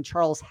Wallace, and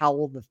Charles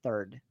Howell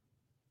III.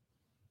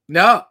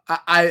 No,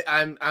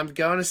 I'm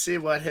going to see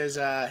what his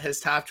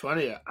top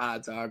 20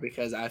 odds are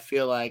because I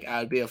feel like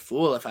I'd be a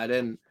fool if I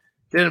didn't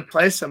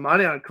place some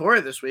money on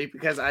Corey this week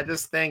because I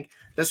just think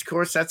this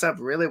course sets up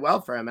really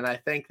well for him. And I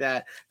think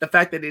that the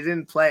fact that he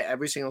didn't play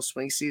every single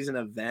swing season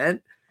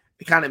event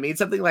it kind of means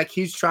something. Like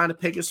he's trying to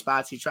pick his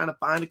spots. He's trying to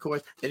find a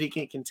course that he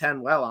can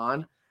contend well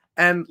on.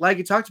 And like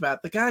you talked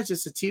about, the guy's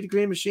just a tee to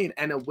green machine,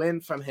 and a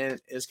win from him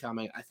is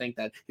coming. I think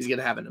that he's going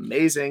to have an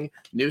amazing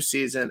new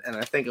season, and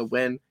I think a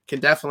win can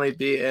definitely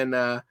be in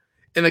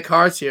the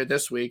cards here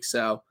this week.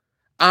 So,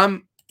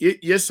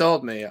 you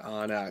sold me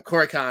on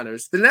Corey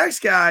Conners. The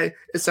next guy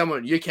is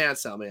someone you can't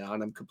sell me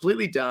on. I'm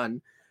completely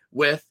done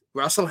with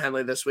Russell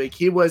Henley this week.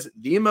 He was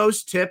the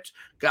most tipped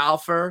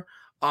golfer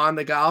on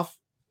the golf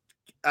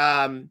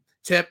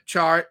tip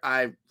chart.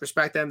 I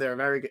respect them. They're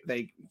very good.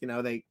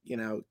 They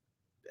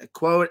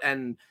quote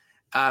and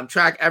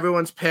track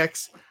everyone's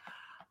picks.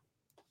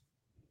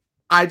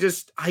 I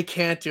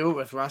can't do it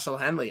with Russell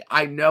Henley.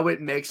 I know it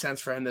makes sense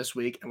for him this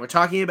week. And we're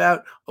talking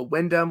about a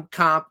Wyndham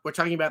comp. We're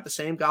talking about the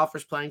same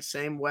golfers playing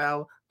same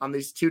well on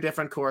these two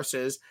different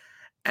courses.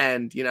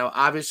 And,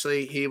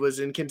 obviously he was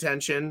in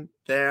contention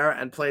there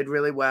and played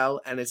really well.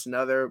 And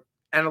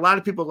and a lot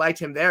of people liked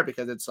him there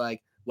because it's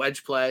like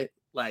wedge play.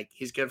 Like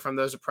he's good from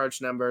those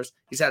approach numbers.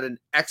 He's had an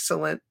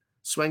excellent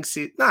swing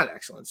season, not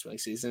excellent swing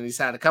season. He's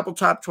had a couple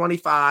top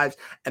 25s,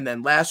 and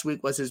then last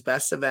week was his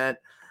best event.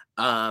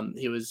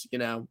 He was,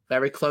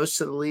 very close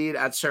to the lead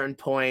at certain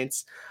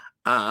points.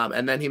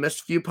 And then he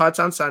missed a few putts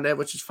on Sunday,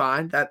 which is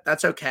fine.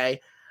 That's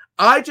okay.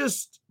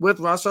 With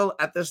Russell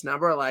at this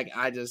number,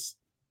 I'm just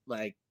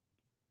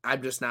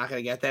not going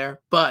to get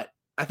there. But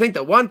I think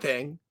the one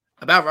thing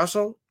about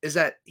Russell is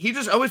that he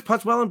just always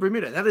putts well in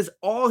Bermuda. That is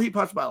all he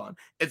putts well on.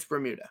 It's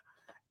Bermuda.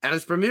 And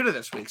it's Bermuda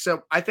this week.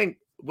 So I think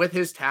with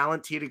his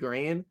talent, tee to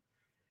green,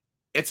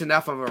 it's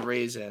enough of a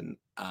reason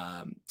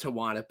to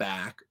want to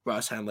back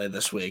Russ Henley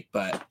this week.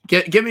 But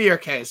give me your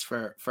case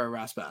for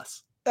Russ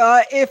Bus.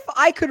 If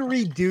I could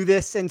redo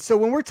this, and so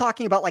when we're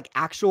talking about like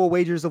actual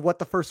wagers of what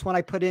the first one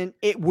I put in,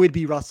 it would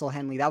be Russell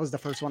Henley. That was the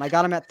first one. I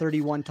got him at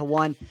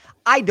 31-1.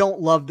 I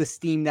don't love the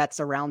steam that's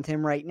around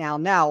him right now.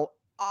 Now,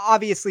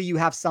 obviously, you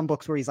have some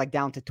books where he's like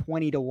down to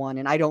 20-1,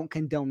 and I don't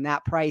condone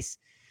that price.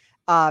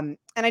 And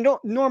I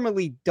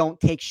normally don't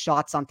take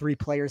shots on 3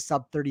 players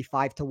sub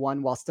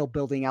 35-1 while still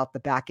building out the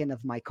back end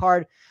of my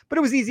card, but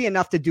it was easy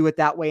enough to do it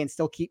that way and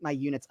still keep my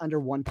units under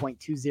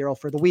 1.20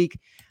 for the week.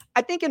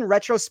 I think in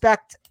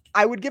retrospect,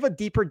 I would give a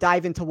deeper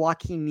dive into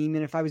Joaquin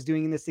Niemann if I was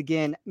doing this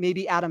again,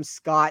 maybe Adam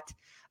Scott.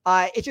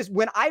 It's just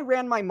when I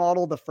ran my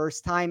model the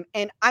first time,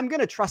 and I'm going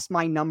to trust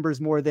my numbers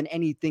more than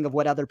anything of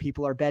what other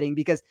people are betting,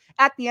 because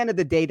at the end of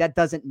the day, that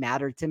doesn't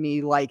matter to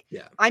me.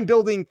 I'm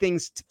building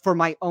things for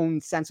my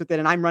own sense with it,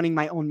 and I'm running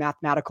my own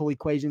mathematical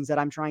equations that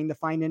I'm trying to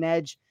find an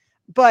edge.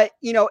 But,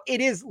 it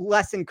is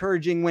less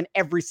encouraging when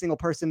every single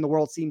person in the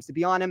world seems to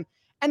be on him.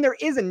 And there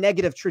is a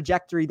negative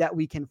trajectory that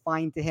we can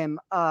find to him.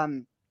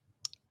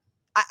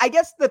 I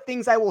guess the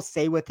things I will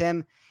say with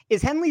him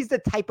is Henley's the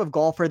type of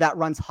golfer that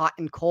runs hot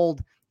and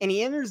cold. And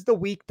he enters the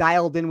week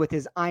dialed in with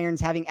his irons,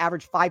 having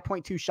averaged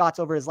 5.2 shots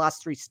over his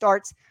last 3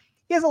 starts.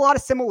 He has a lot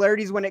of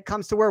similarities when it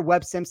comes to where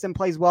Webb Simpson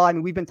plays well. I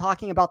mean, we've been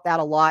talking about that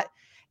a lot.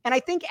 And I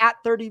think at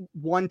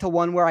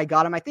 31-1 where I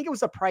got him, I think it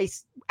was a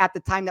price at the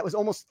time that was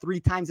almost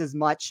 3 times as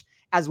much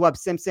as Webb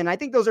Simpson. I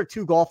think those are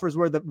 2 golfers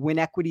where the win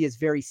equity is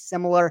very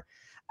similar.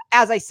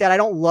 As I said, I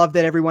don't love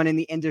that everyone in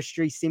the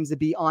industry seems to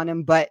be on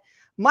him, but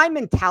my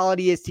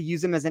mentality is to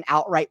use him as an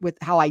outright with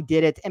how I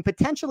did it and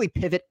potentially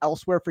pivot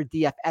elsewhere for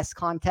DFS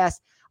contests.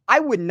 I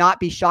would not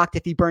be shocked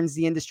if he burns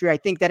the industry. I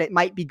think that it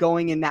might be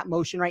going in that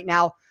motion right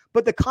now,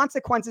 but the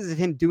consequences of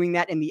him doing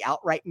that in the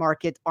outright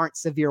market aren't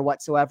severe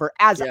whatsoever.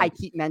 I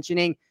keep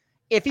mentioning,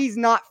 if he's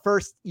not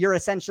first, you're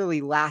essentially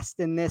last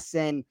in this.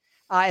 And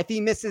if he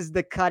misses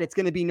the cut, it's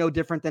going to be no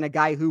different than a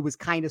guy who was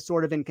kind of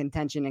sort of in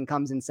contention and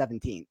comes in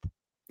 17th.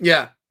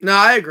 Yeah, no,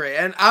 I agree.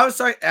 And I was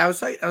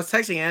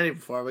texting Andy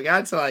before we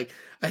got to like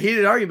a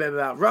heated argument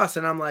about Russ.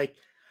 And I'm like,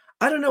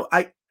 I don't know.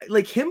 I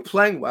like him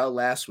playing well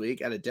last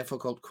week at a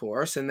difficult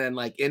course. And then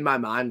like in my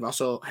mind,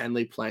 Russell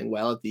Henley playing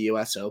well at the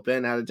US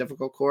Open at a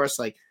difficult course.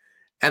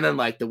 And then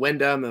like the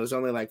Wyndham, it was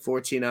only like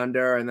 14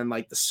 under. And then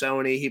like the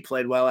Sony he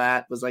played well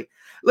at was like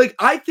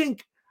I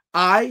think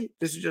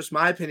this is just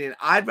my opinion.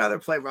 I'd rather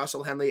play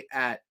Russell Henley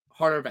at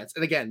harder events.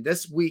 And again,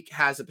 this week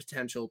has the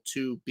potential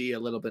to be a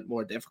little bit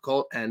more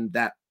difficult, and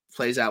that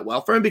plays out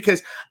well for him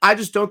because I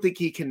just don't think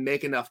he can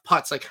make enough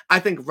putts. Like I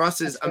think Russ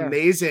is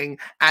amazing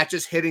at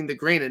just hitting the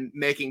green and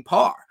making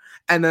par.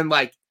 And then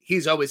like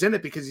he's always in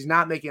it because he's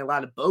not making a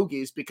lot of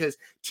bogeys because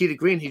tee to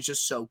green, he's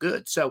just so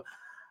good. So,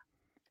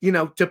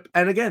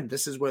 and again,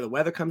 this is where the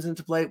weather comes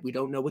into play. We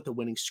don't know what the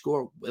winning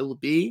score will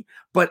be,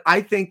 but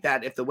I think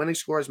that if the winning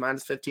score is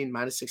 -15,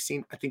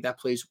 -16, I think that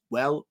plays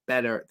well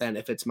better than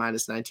if it's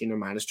 -19 or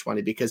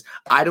 -20 because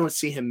I don't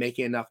see him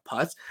making enough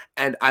putts,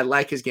 and I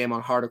like his game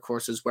on harder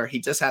courses where he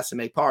just has to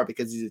make par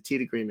because he's a tee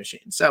to green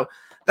machine. So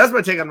that's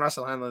my take on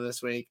Russell Henley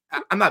this week.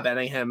 I'm not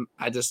betting him.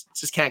 I just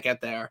can't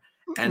get there.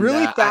 And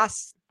really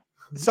fast.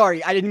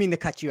 Sorry, I didn't mean to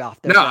cut you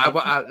off there. No,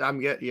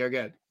 I'm good. You're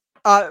good.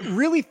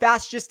 Really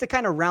fast, just to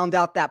kind of round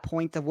out that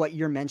point of what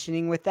you're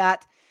mentioning with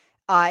that.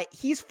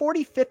 He's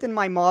 45th in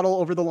my model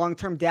over the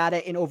long-term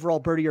data in overall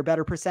birdie or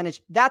better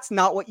percentage. That's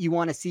not what you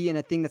want to see in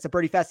a thing that's a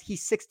birdie fest.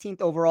 He's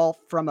 16th overall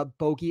from a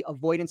bogey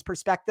avoidance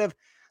perspective.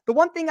 The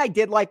one thing I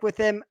did like with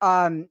him,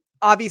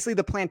 obviously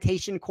the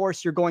Plantation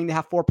course, you're going to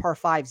have 4 par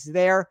 5s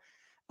there.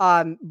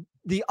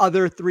 The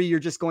other 3, you're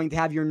just going to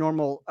have your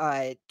normal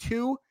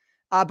 2.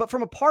 But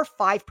from a par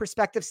 5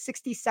 perspective,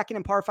 62nd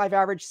in par 5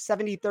 average,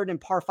 73rd in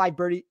par 5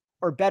 birdie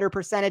or better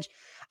percentage.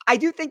 I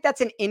do think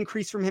that's an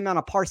increase from him on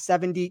a par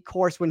 70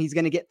 course when he's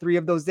going to get 3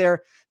 of those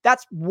there.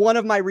 That's one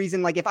of my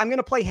reasons. Like if I'm going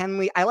to play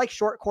Henley, I like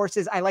short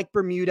courses. I like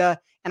Bermuda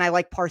and I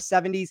like par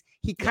 70s.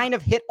 He kind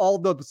of hit all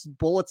those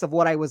bullets of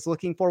what I was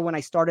looking for when I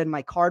started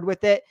my card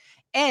with it.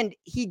 And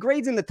he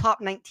grades in the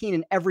top 19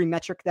 in every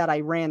metric that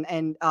I ran.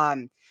 And,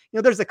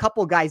 there's a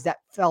couple guys that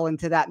fell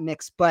into that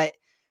mix, but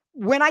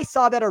when I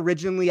saw that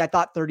originally, I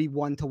thought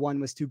 31-1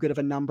 was too good of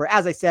a number.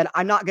 As I said,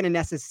 I'm not going to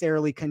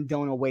necessarily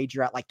condone a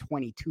wager at like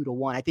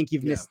 22-1. I think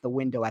you've missed the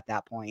window at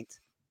that point.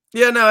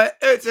 Yeah, no,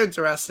 it's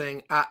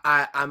interesting.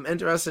 I'm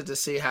interested to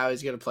see how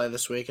he's going to play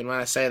this week. And when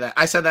I say that,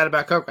 I said that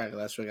about Kokrak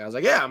last week. I was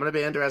like, yeah, I'm going to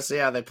be interested to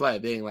see how they play,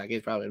 being like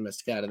he's probably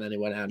missed a cut, and then he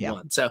went out and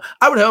won. So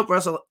I would hope,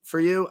 Russell, for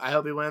you, I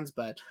hope he wins,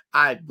 but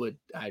I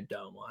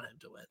don't want him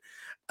to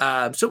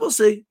win. So we'll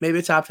see. Maybe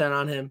a top 10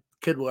 on him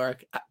could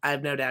work. I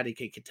have no doubt he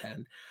could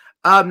contend.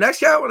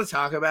 Next guy I want to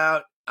talk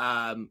about,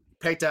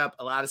 picked up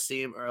a lot of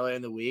steam earlier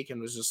in the week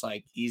and was just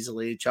like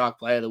easily chalk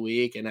play of the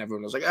week. And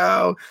everyone was like,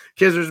 oh,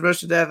 Kisner's mushed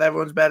to death.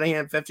 Everyone's betting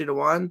him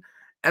 50-1.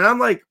 And I'm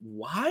like,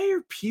 why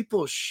are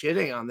people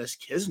shitting on this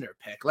Kisner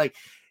pick? Like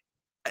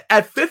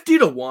at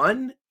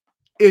 50-1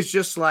 is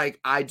just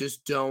like, I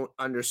just don't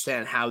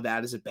understand how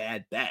that is a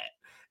bad bet.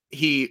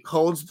 He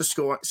holds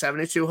the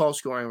 72 hole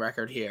scoring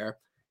record here.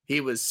 He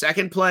was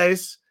second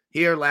place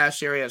here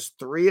last year. He has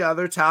 3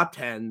 other top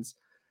 10s.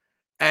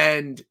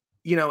 And,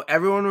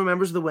 everyone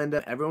remembers the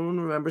window. Everyone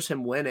remembers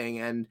him winning.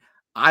 And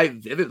I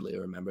vividly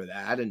remember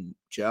that. And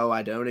Joe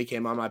Idoni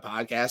came on my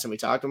podcast and we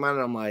talked about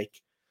it. I'm like,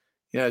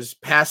 his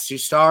past 2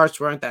 starts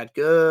weren't that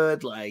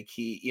good. Like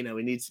he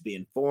needs to be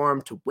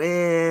informed to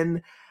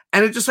win.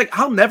 And it's just like,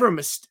 I'll never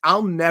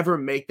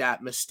make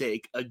that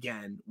mistake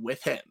again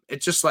with him.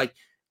 It's just like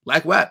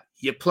Webb,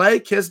 you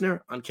play Kisner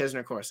on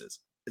Kisner courses.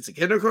 It's a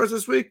Kisner course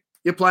this week.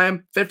 You play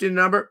him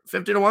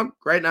 50-1,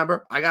 great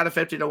number. I got a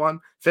 50-1,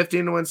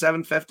 15-1,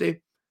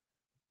 750.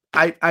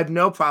 I have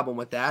no problem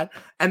with that.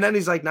 And then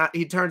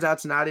he turns out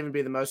to not even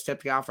be the most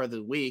tipped golfer of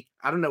the week.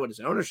 I don't know what his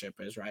ownership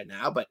is right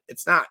now, but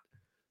he's not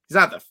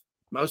the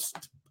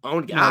most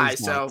owned guy.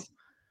 No,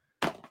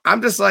 so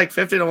I'm just like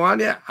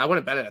 50-1. Yeah, I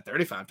wouldn't bet it at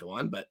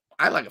 35-1, but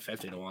I like a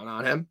 50-1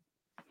 on him.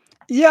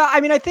 Yeah,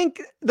 I mean, I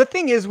think the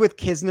thing is with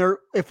Kisner,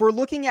 if we're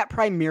looking at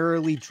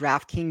primarily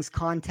DraftKings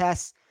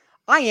contests,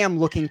 I am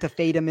looking to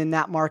fade him in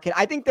that market.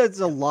 I think there's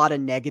a lot of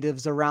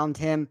negatives around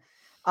him.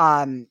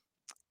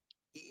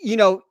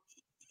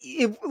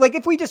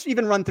 If we just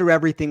even run through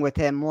everything with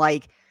him,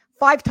 like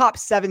 5 top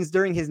 7s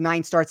during his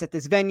 9 starts at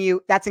this venue,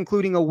 that's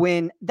including a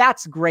win.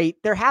 That's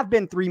great. There have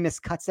been 3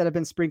 missed cuts that have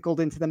been sprinkled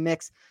into the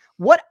mix.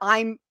 What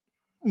I'm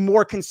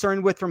more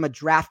concerned with from a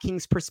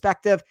DraftKings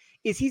perspective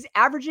is he's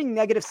averaging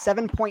negative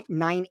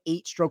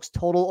 7.98 strokes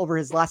total over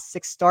his last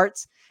 6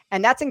 starts.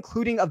 And that's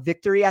including a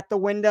victory at the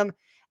Wyndham.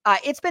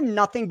 It's been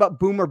nothing but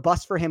boom or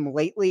bust for him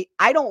lately.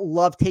 I don't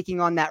love taking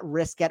on that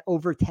risk at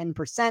over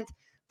 10%.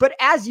 But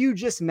as you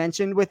just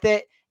mentioned with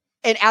it,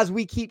 and as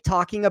we keep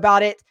talking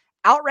about it,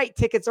 outright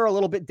tickets are a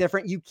little bit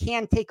different. You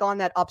can take on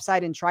that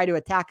upside and try to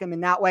attack him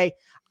in that way.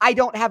 I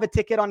don't have a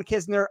ticket on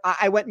Kisner.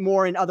 I went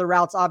more in other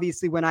routes.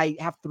 Obviously, when I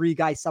have 3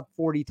 guys sub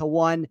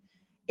 40-1,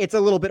 it's a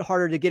little bit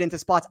harder to get into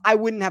spots. I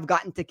wouldn't have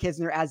gotten to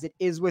Kisner as it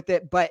is with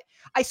it, but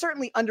I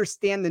certainly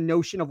understand the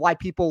notion of why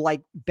people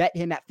bet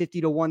him at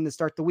 50-1 to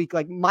start the week.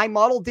 Like my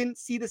model didn't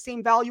see the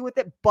same value with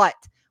it, but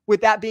with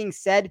that being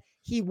said,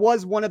 he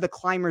was one of the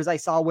climbers I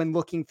saw when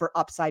looking for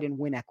upside and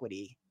win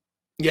equity.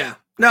 Yeah,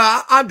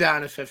 no, I'm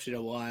down at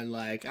 50-1.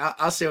 Like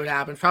I'll see what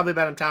happens. Probably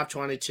bet him top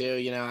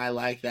 22. I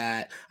like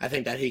that. I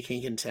think that he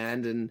can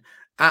contend, and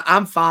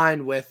I'm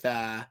fine with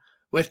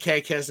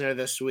Kay Kisner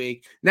this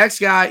week. Next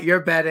guy,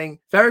 you're betting,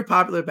 very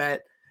popular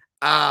bet.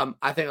 I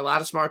think a lot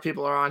of smart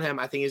people are on him.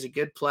 I think he's a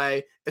good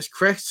play. It's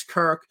Chris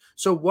Kirk.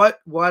 So what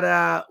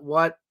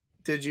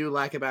did you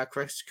like about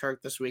Chris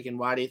Kirk this week, and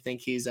why do you think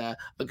he's a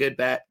good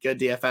bet, good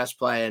DFS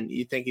play, and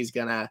you think he's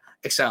gonna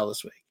excel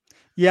this week?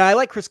 Yeah, I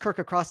like Chris Kirk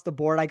across the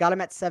board. I got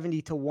him at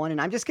 70-1, and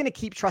I'm just going to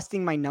keep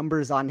trusting my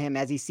numbers on him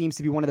as he seems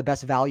to be one of the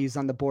best values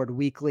on the board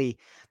weekly.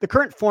 The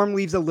current form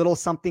leaves a little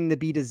something to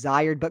be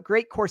desired, but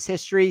great course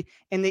history,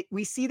 and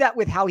we see that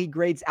with how he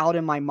grades out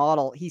in my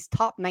model. He's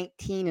top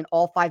 19 in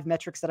all 5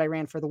 metrics that I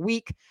ran for the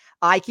week.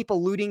 I keep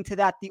alluding to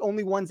that. The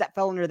only ones that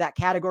fell under that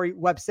category,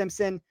 Webb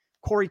Simpson,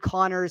 Corey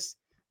Connors,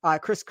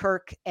 Chris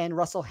Kirk, and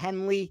Russell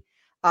Henley.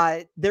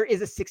 There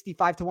is a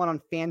 65-1 on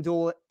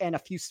FanDuel and a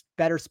few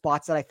better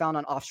spots that I found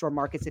on offshore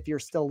markets if you're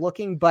still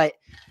looking. But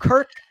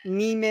Kirk,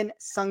 Neiman,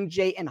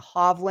 Sungjae, and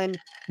Hovland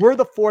were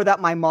the 4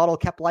 that my model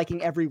kept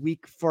liking every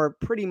week for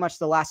pretty much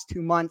the last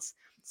 2 months.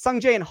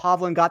 Sungjae and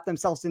Hovland got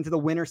themselves into the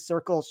winner's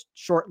circle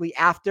shortly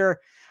after.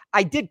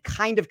 I did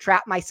kind of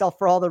trap myself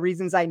for all the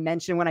reasons I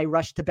mentioned when I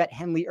rushed to bet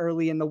Henley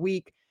early in the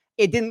week.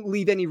 it didn't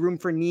leave any room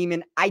for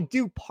Niemann. I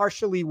do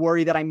partially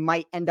worry that I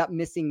might end up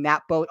missing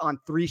that boat on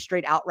 3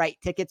 straight outright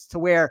tickets to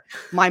where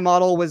my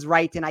model was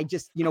right and I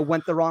just,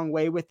 went the wrong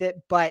way with it.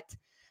 But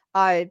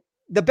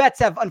the bets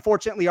have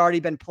unfortunately already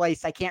been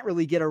placed. I can't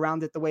really get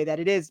around it the way that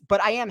it is,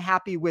 but I am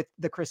happy with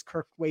the Chris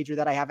Kirk wager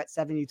that I have at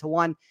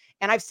 70-1.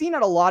 And I've seen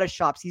at a lot of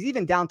shops, he's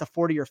even down to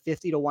 40 or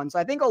 50-1. So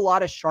I think a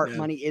lot of sharp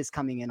money is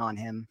coming in on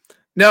him.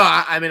 No,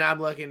 I mean, I'm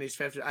looking at these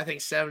 50. I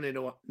think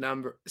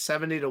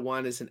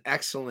 70-1 is an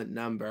excellent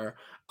number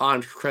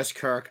on Chris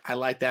Kirk. I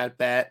like that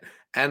bet.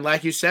 And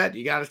like you said,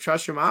 you got to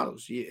trust your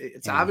models.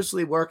 It's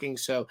obviously working.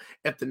 So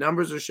if the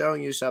numbers are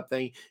showing you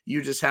something,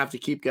 you just have to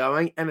keep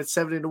going. And it's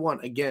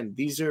 70-1. Again,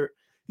 these are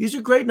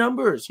great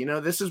numbers.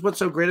 This is what's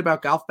so great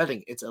about golf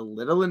betting. It's a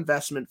little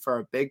investment for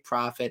a big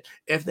profit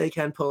if they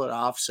can pull it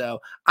off.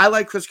 So I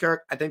like Chris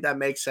Kirk. I think that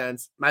makes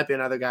sense. Might be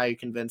another guy you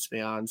convinced me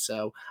on.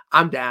 So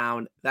I'm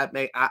down. I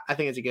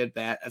think it's a good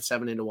bet at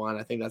 70-1.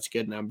 I think that's a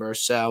good number.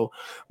 So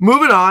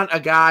moving on,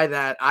 a guy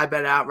that I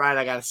bet outright.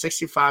 I got a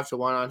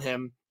 65-1 on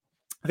him.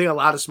 I think a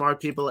lot of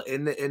smart people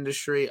in the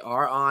industry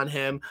are on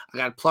him. I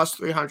got plus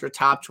 300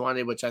 top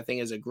 20, which I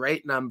think is a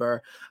great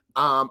number.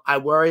 I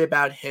worry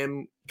about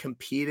him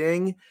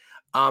competing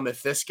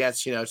if this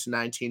gets, to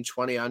 19,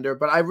 20 under.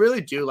 But I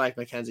really do like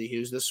Mackenzie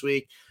Hughes this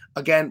week.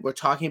 Again, we're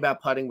talking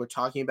about putting. We're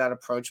talking about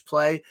approach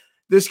play.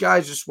 This guy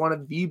is just one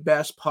of the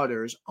best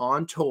putters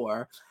on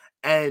tour.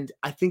 And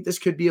I think this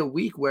could be a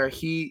week where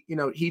he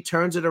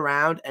turns it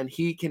around and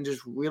he can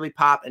just really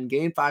pop and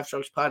gain 5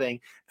 strokes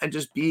putting and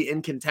just be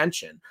in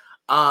contention.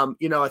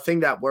 A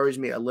thing that worries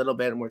me a little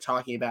bit, and we're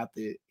talking about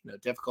the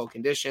difficult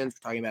conditions,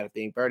 we're talking about it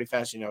being birdie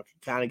fest, it can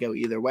kind of go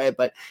either way,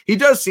 but he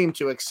does seem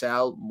to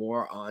excel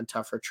more on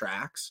tougher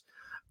tracks.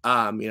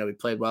 He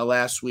played well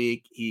last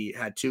week. He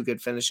had 2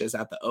 good finishes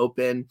at the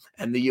Open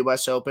and the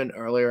US Open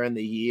earlier in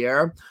the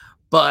year.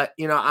 But,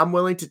 I'm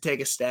willing to take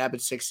a stab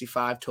at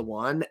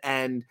 65-1.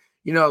 And,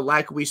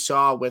 like we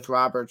saw with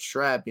Robert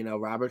Streb,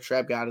 Robert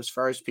Streb got his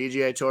first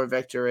PGA Tour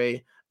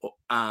victory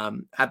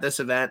at this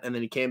event, and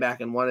then he came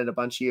back and won it a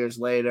bunch of years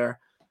later.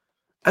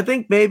 I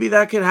think maybe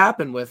that could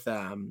happen with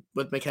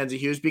Mackenzie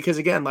Hughes because,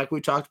 again, like we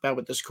talked about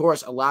with this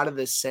course, a lot of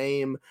the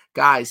same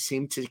guys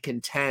seem to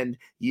contend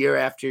year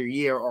after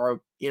year, or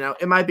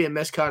it might be a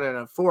miscut and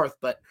a fourth,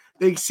 but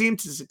they seem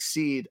to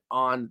succeed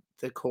on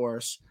the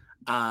course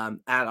at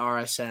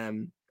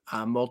RSM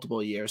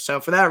multiple years. So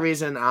for that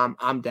reason,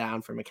 I'm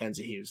down for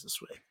Mackenzie Hughes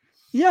this week.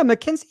 Yeah,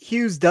 Mackenzie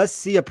Hughes does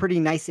see a pretty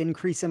nice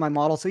increase in my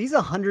model. So he's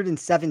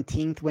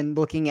 117th when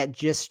looking at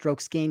just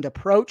strokes gained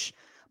approach.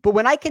 But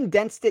when I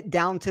condensed it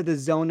down to the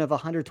zone of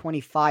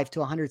 125 to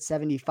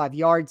 175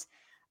 yards,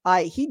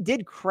 he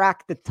did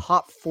crack the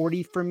top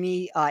 40 for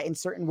me in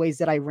certain ways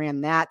that I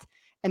ran that.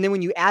 And then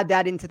when you add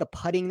that into the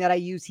putting that I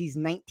use, he's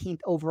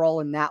 19th overall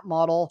in that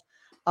model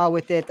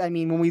with it. I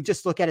mean, when we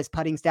just look at his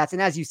putting stats,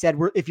 and as you said,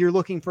 if you're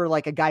looking for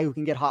like a guy who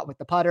can get hot with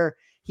the putter,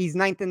 he's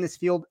 9th in this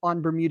field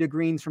on Bermuda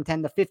greens from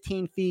 10 to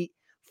 15 feet,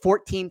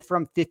 14th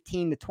from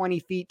 15 to 20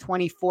 feet,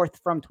 24th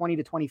from 20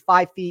 to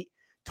 25 feet,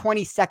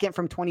 22nd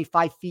from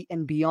 25 feet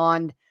and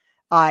beyond.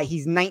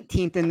 He's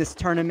 19th in this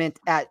tournament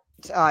at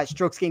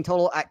strokes gained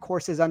total at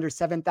courses under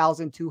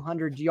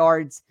 7,200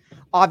 yards.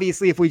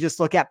 Obviously, if we just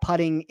look at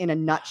putting in a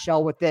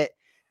nutshell with it,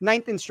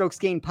 9th in strokes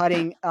gained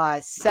putting,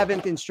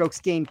 7th in strokes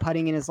gained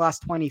putting in his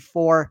last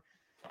 24.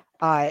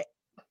 I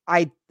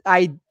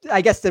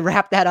guess to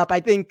wrap that up, I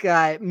think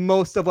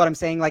most of what I'm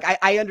saying, like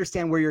I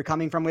understand where you're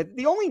coming from with.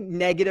 The only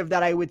negative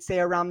that I would say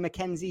around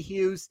Mackenzie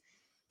Hughes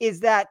is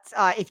that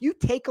if you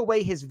take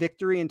away his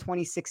victory in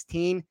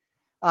 2016,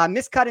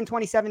 miscut in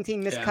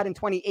 2017, miscut in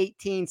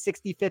 2018,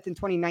 65th in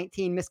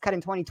 2019, miscut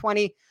in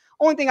 2020.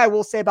 Only thing I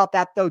will say about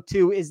that, though,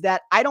 too, is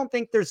that I don't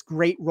think there's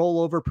great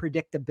rollover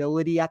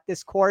predictability at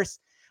this course.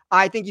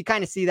 I think you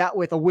kind of see that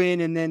with a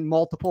win and then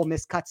multiple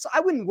miscuts. So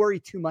I wouldn't worry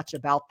too much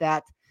about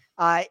that.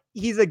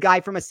 He's a guy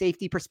from a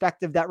safety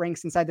perspective that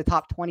ranks inside the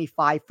top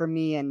 25 for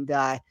me. And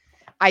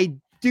I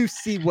do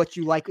see what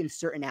you like in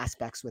certain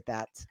aspects with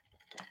that.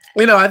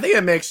 I think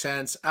it makes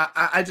sense.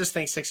 I just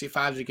think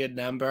 65 is a good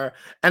number.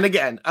 And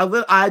again,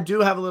 I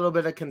do have a little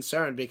bit of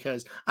concern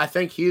because I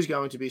think he's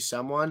going to be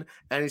someone,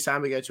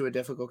 anytime we get to a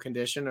difficult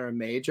condition or a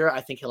major,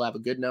 I think he'll have a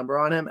good number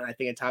on him. And I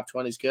think a top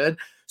 20 is good.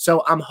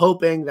 So I'm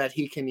hoping that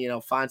he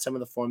can, find some of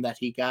the form that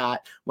he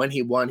got when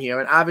he won here.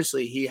 And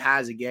obviously he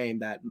has a game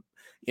that,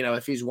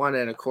 if he's won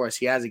it, of course,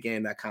 he has a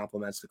game that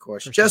complements the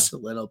course just a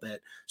little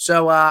bit.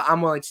 So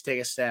I'm willing to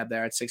take a stab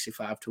there at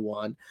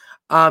 65-1.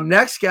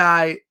 Next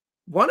guy,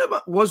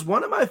 was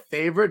one of my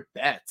favorite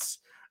bets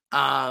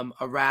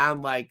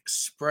around like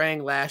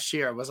spring last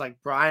year. It was like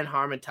Brian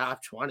Harman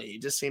top 20. He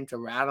just seemed to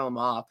rattle them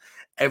off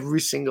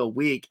every single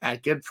week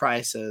at good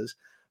prices,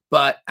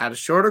 but at a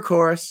shorter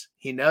course.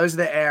 He knows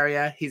the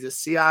area. He's a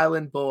Sea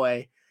Island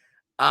boy.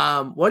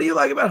 What do you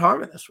like about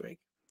Harman this week?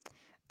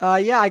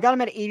 Yeah, I got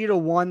him at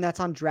 80-1. That's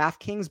on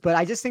DraftKings, but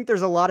I just think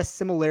there's a lot of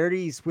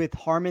similarities with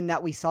Harman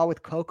that we saw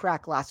with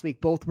Kokrak last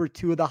week. Both were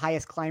two of the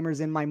highest climbers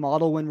in my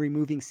model when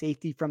removing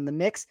safety from the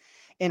mix.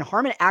 And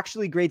Harman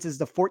actually grades as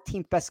the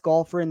 14th best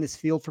golfer in this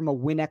field from a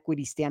win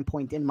equity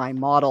standpoint in my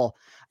model.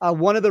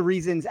 One of the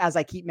reasons, as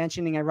I keep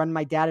mentioning, I run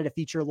my data to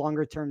feature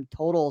longer term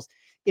totals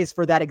is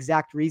for that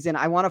exact reason.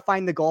 I want to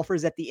find the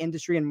golfers that the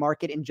industry and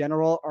market in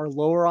general are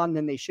lower on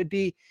than they should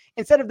be,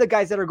 instead of the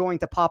guys that are going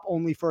to pop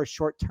only for a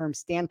short term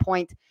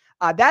standpoint.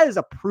 That is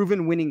a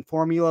proven winning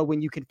formula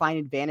when you can find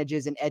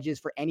advantages and edges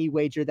for any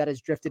wager that has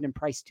drifted in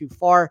price too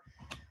far.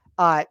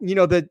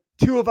 The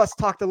two of us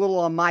talked a little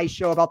on my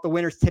show about the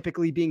winners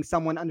typically being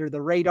someone under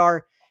the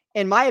radar.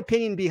 And my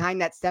opinion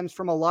behind that stems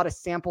from a lot of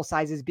sample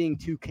sizes being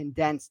too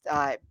condensed.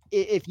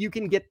 If you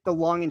can get the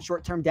long and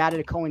short-term data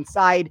to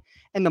coincide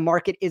and the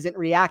market isn't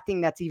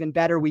reacting, that's even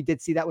better. We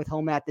did see that with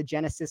Homa at the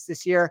Genesis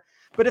this year.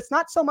 But it's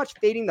not so much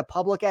fading the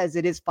public as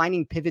it is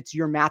finding pivots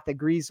your math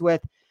agrees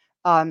with.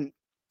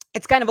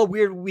 It's kind of a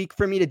weird week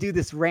for me to do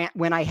this rant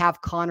when I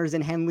have Connors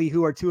and Henley,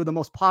 who are two of the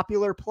most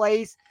popular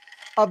plays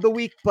of the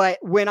week. But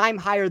when I'm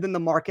higher than the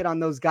market on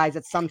those guys,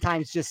 it's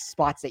sometimes just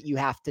spots that you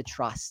have to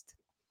trust.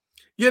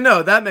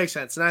 That makes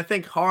sense. And I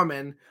think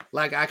Harman,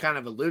 like I kind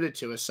of alluded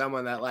to, is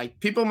someone that like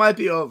people might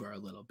be over a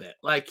little bit.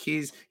 Like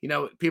he's,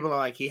 people are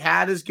like, he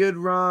had his good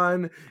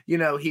run,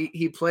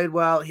 he played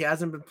well. He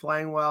hasn't been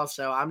playing well.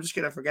 So I'm just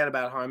going to forget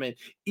about Harman,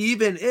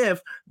 even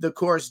if the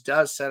course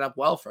does set up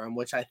well for him,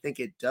 which I think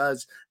it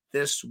does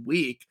this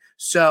week.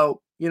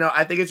 So,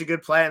 I think it's a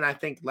good play. And I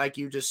think, like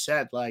you just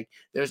said, like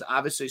there's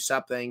obviously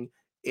something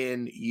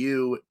in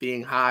you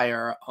being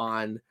higher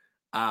on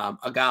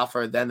a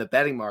golfer than the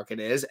betting market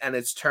is, and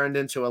it's turned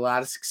into a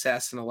lot of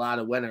success and a lot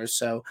of winners.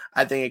 So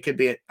I think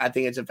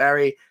it's a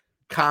very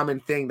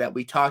common thing that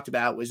we talked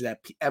about, was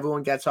that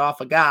everyone gets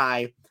off a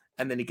guy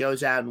and then he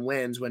goes out and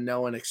wins when no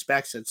one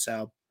expects it.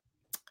 So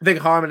I think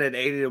Harman at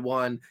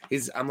 80-1,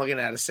 I'm looking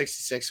at a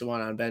 66-1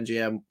 on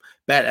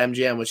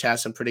BetMGM, which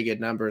has some pretty good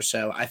numbers.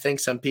 So I think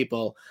some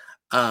people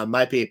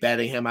might be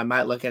betting him. I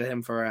might look at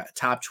him for a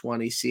top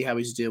 20, see how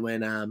he's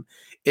doing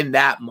in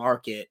that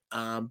market.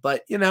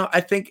 But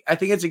I think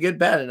it's a good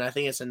bet, and I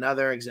think it's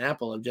another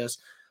example of just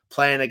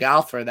playing a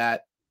golfer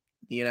that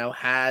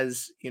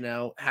has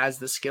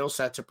the skill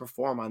set to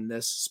perform on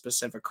this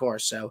specific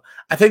course. So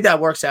I think that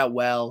works out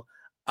well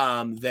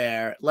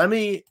there. Let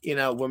me,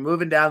 we're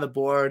moving down the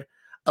board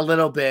a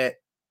little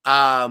bit.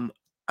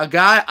 A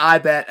guy I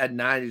bet at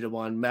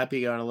 90-1 might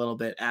be going a little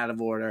bit out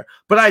of order,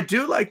 but I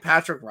do like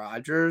Patrick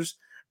Rodgers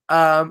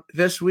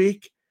this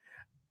week.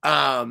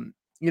 I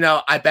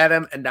bet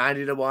him at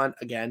 90-1.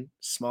 Again,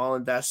 small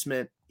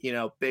investment,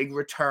 big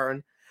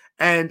return.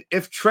 And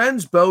if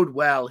trends bode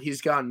well,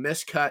 he's gone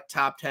miscut,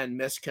 top 10,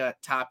 miscut,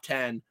 top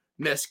 10,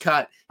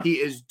 miscut. He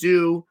is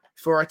due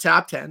for a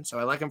top 10. So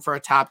I like him for a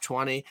top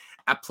 20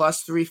 at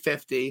plus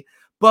 350.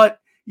 But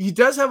he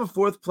does have a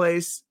fourth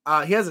place.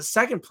 He has a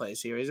second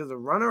place here. He's a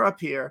runner up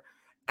here,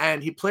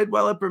 and he played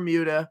well at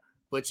Bermuda,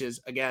 which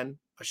is, again,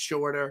 a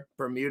shorter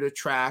Bermuda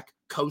track,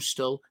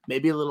 coastal,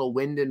 maybe a little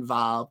wind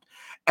involved.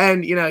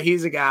 And,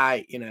 he's a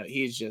guy,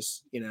 he's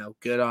just,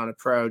 good on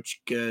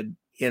approach, good,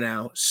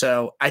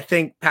 So I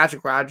think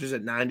Patrick Rodgers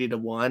at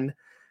 90-1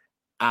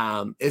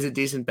 is a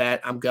decent bet.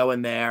 I'm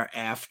going there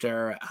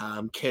after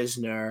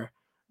Kisner,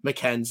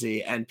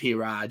 McKenzie, and P.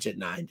 Raj at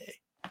 90.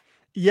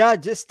 Yeah,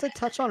 just to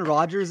touch on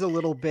Rodgers a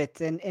little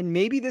bit, and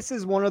maybe this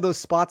is one of those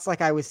spots,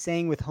 like I was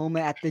saying with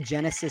Homa at the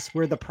Genesis,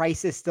 where the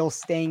price is still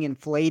staying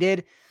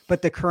inflated,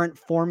 but the current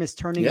form is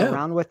turning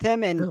around with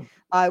him. And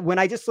when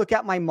I just look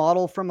at my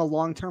model from a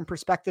long-term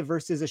perspective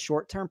versus a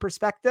short-term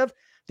perspective,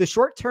 the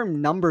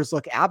short-term numbers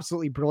look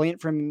absolutely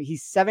brilliant from him.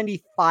 He's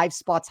 75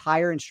 spots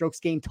higher in strokes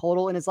gained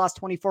total in his last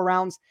 24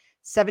 rounds,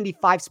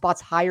 75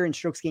 spots higher in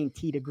strokes gained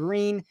tee to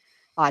green,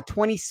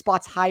 20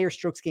 spots higher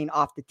strokes gained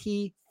off the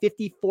tee,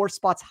 54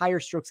 spots higher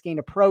strokes gained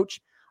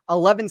approach,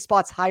 11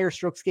 spots higher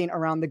strokes gained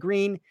around the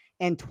green,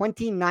 and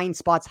 29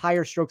 spots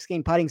higher strokes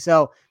gained putting.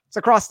 So it's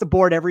across the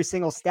board. Every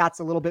single stat's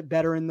a little bit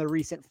better in the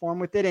recent form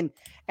with it.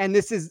 And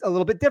this is a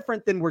little bit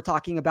different than we're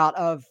talking about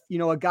of,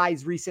 a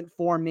guy's recent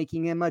form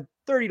making him a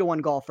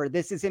 30-1 golfer.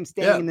 This is him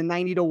staying in the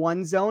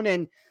 90-1 zone,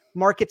 and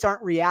markets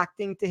aren't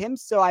reacting to him.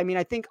 So,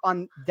 I think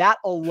on that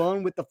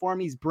alone with the form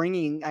he's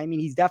bringing,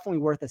 he's definitely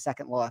worth a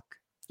second look.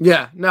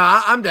 Yeah, no,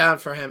 I'm down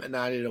for him at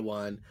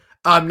 90-1.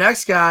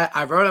 Next guy,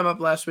 I wrote him up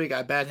last week.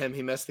 I bet him.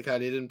 He missed the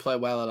cut. He didn't play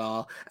well at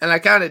all. And I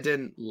kind of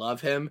didn't love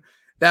him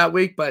that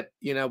week. But,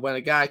 when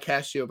a guy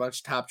casts you a bunch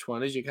of top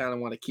 20s, you kind of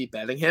want to keep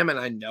betting him. And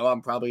I know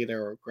I'm probably going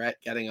to regret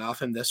getting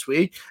off him this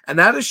week. And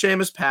that is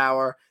Seamus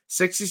Power,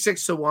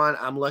 66-1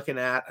 I'm looking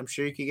at. I'm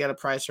sure you could get a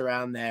price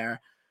around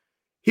there.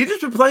 He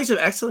just been playing some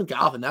excellent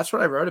golf, and that's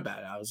what I wrote about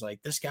it. I was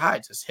like, this guy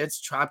just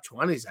hits top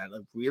 20s at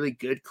a really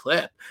good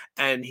clip,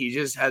 and he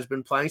just has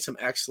been playing some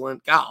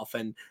excellent golf.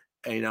 And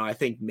I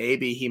think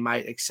maybe he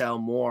might excel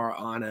more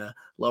on a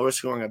lower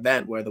scoring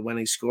event where the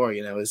winning score,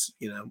 is,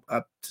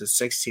 up to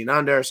 16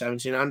 under,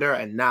 17 under,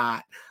 and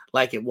not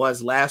like it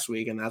was last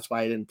week, and that's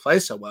why he didn't play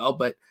so well.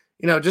 But,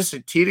 just a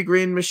tee to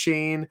green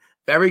machine,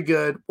 Very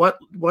good.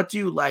 What do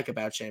you like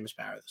about Seamus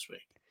Power this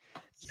week?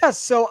 Yeah,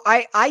 so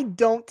I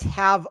don't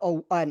have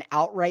an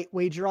outright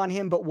wager on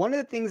him, but one of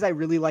the things I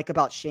really like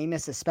about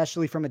Seamus,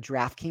 especially from a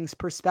DraftKings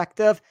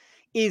perspective,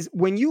 is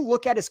when you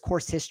look at his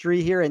course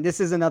history here, and this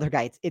is another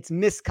guy, it's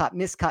miscut,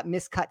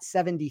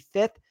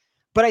 75th.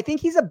 But I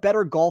think he's a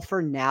better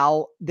golfer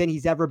now than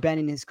he's ever been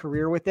in his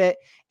career with it.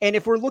 And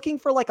if we're looking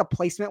for like a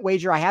placement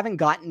wager, I haven't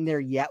gotten there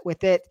yet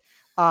with it.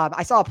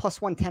 I saw a plus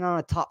 110 on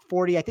a top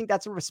 40. I think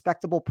that's a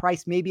respectable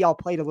price. Maybe I'll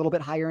play it a little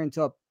bit higher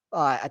into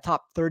a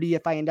top 30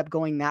 if I end up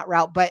going that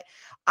route. But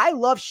I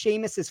love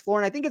Seamus's floor.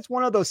 And I think it's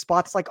one of those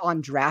spots like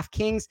on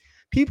DraftKings.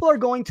 People are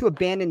going to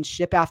abandon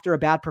ship after a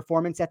bad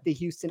performance at the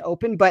Houston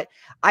Open. But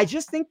I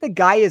just think the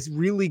guy is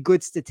really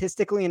good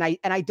statistically. And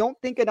I don't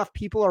think enough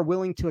people are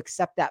willing to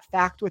accept that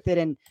fact with it.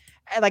 And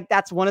like,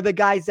 that's one of the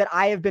guys that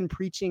I have been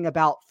preaching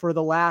about for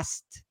the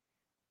last,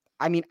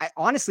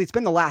 honestly, it's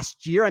been the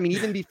last year. I mean,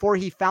 even before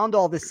he found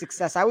all this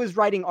success, I was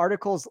writing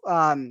articles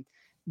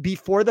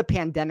before the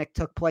pandemic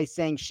took place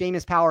saying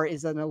Seamus Power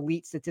is an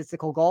elite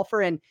statistical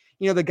golfer. And,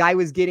 the guy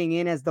was getting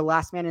in as the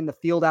last man in the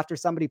field after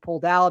somebody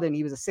pulled out, and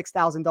he was a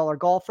 $6,000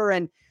 golfer,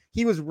 and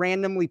he was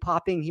randomly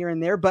popping here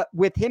and there. But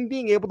with him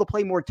being able to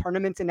play more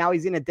tournaments and now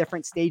he's in a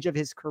different stage of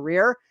his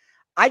career,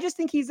 I just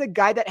think he's a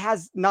guy that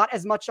has not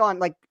as much on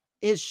like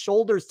his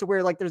shoulders to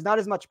where like there's not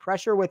as much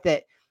pressure with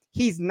it.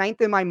 He's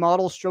 9th in my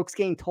model strokes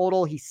gained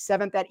total. He's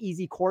 7th at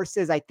easy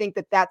courses. I think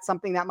that that's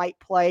something that might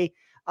play.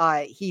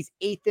 He's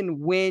 8th in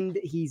wind.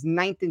 He's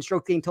 9th in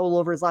stroke gain total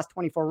over his last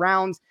 24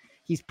 rounds.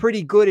 He's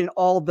pretty good in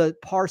all the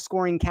par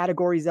scoring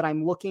categories that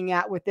I'm looking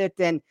at with it.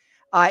 And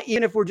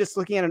even if we're just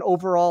looking at an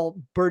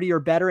overall birdie or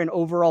better and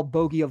overall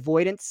bogey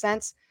avoidance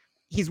sense,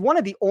 he's one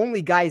of the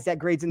only guys that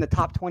grades in the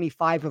top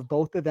 25 of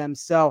both of them.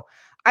 So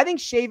I think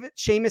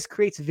Seamus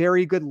creates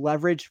very good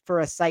leverage for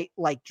a site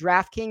like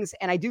DraftKings.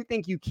 And I do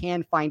think you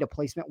can find a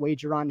placement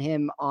wager on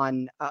him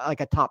on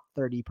like a top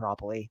 30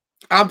 probably.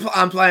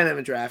 I'm playing him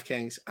in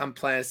DraftKings. I'm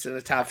playing in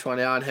the top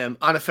 20 on him.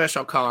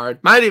 Unofficial card.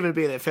 Might even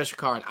be the official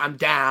card. I'm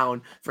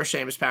down for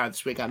Seamus Power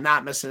this week. I'm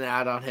not missing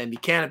out on him. You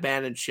can't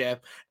abandon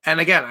ship. And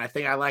again, I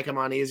think I like him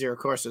on easier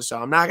courses,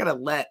 so I'm not going to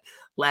let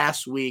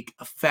last week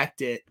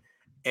affect it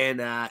in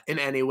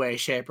any way,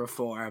 shape, or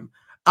form.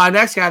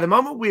 Next guy, the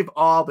moment we've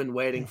all been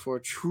waiting for,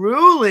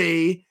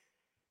 truly,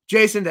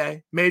 Jason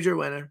Day, major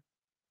winner,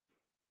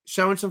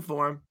 showing some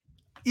form.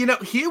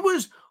 He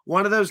was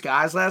one of those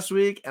guys last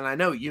week, and I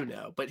know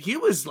but he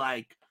was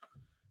like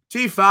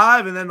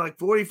T5 and then like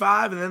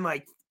 45 and then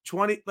like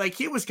 20. Like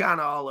he was kind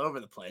of all over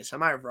the place.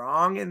 Am I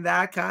wrong in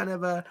that kind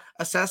of a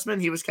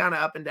assessment? He was kind of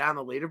up and down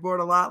the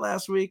leaderboard a lot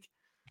last week.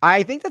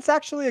 I think that's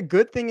actually a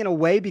good thing in a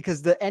way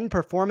because the end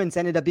performance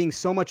ended up being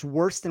so much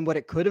worse than what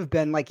it could have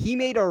been. Like he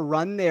made a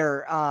run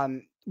there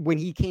when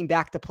he came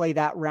back to play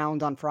that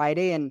round on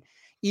Friday, and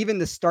even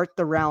to start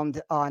the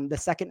round on the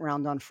second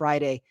round on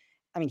Friday.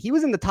 I mean, he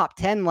was in the top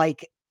 10.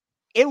 Like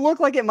it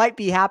looked like it might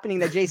be happening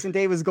that Jason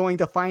Day was going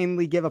to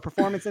finally give a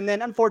performance. And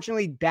then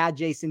unfortunately, bad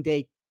Jason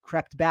Day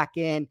crept back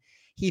in.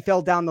 He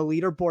fell down the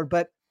leaderboard.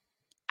 But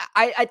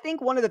I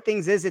think one of the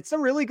things is it's a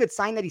really good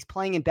sign that he's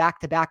playing in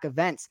back-to-back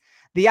events.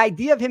 The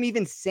idea of him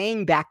even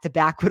saying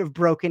back-to-back would have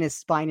broken his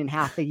spine in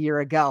half a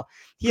year ago.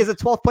 He has a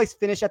 12th place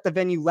finish at the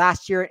venue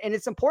last year. And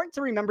it's important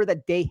to remember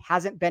that Day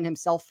hasn't been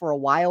himself for a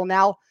while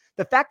now.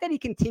 The fact that he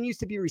continues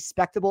to be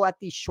respectable at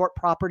these short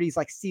properties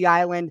like Sea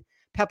Island,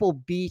 Pebble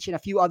Beach, and a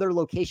few other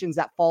locations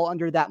that fall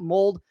under that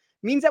mold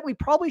means that we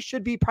probably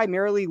should be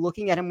primarily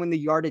looking at him when the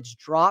yardage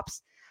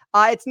drops.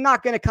 It's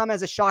not going to come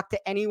as a shock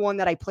to anyone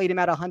that I played him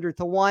at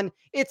 100-1.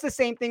 It's the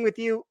same thing with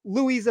you.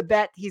 Louis is a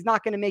bet. He's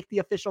not going to make the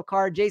official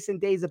card. Jason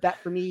Day's a bet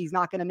for me. He's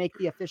not going to make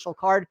the official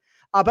card.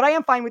 But I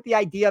am fine with the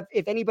idea of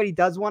if anybody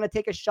does want to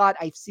take a shot,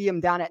 I see him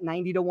down at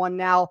 90-1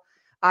 now.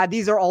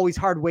 These are always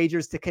hard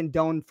wagers to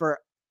condone for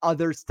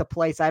others to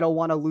place. I don't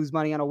want to lose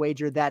money on a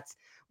wager that's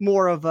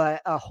more of a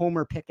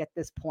homer pick at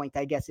this point,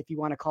 I guess, if you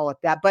want to call it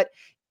that. But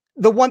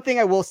the one thing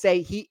I will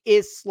say, he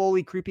is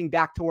slowly creeping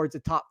back towards a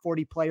top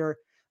 40 player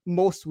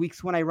most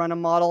weeks when I run a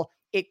model.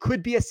 It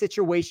could be a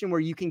situation where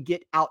you can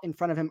get out in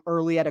front of him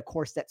early at a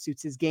course that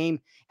suits his game.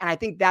 And I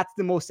think that's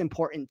the most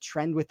important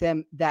trend with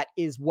him. That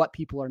is what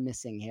people are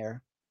missing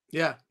here.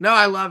 Yeah, no,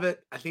 I love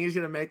it. I think he's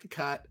going to make the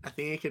cut. I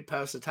think he could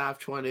post a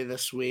top 20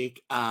 this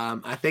week.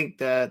 I think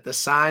the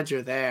signs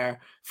are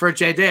there for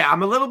JD.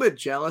 I'm a little bit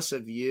jealous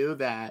of you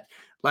that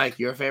like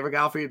your favorite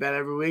golfer you bet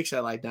every week's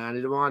at like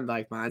 90-1,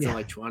 like mine's at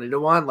like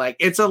 20-1. Like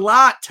it's a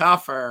lot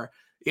tougher,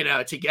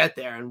 to get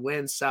there and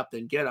win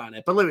something good on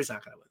it. But Louis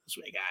not going to win this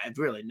week. I have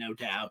really no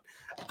doubt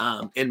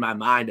in my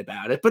mind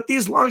about it. But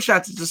these long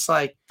shots is just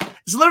like,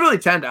 it's literally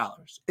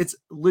 $10. It's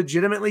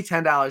legitimately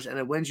 $10, and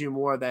it wins you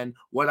more than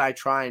what I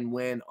try and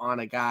win on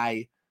a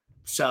guy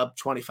sub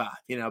 25,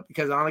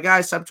 because on a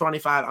guy sub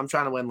 25, I'm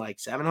trying to win like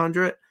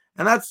 700.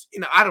 And that's,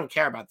 I don't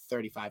care about the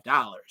 $35,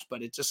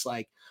 but it's just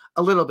like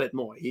a little bit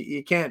more.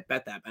 You can't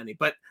bet that many.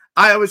 But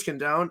I always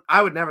condone,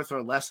 I would never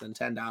throw less than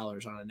 $10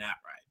 on a nat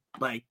ride.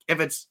 Like if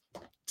it's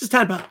just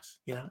 $10,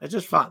 it's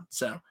just fun.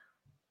 So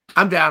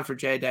I'm down for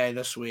J Day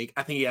this week.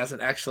 I think he has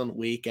an excellent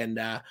week, and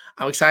I'm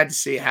excited to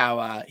see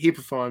how he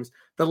performs.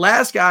 The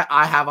last guy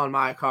I have on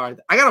my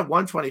card, I got a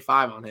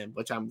 125 on him,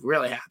 which I'm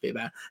really happy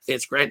about. I think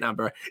it's a great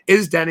number,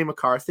 is Denny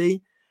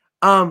McCarthy.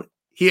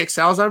 He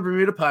excels on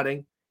Bermuda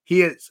putting.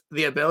 He has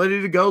the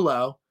ability to go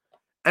low,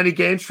 and he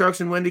gains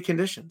strokes in windy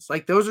conditions.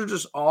 Like, those are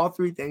just all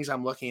three things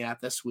I'm looking at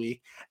this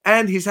week.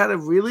 And he's had a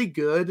really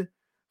good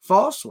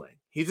fall swing.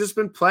 He's just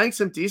been playing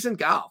some decent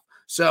golf.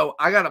 So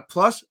I got a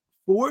plus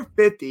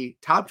 450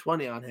 top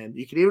 20 on him.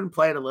 You can even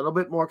play it a little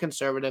bit more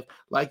conservative,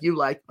 like you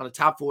like, on a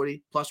top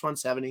 40 plus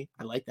 170.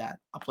 I like that.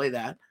 I'll play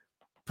that.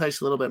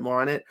 Place a little bit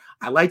more on it.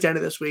 I liked Denny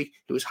this week.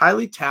 He was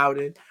highly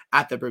touted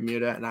at the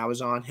Bermuda, and I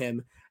was on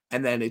him.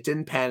 And then it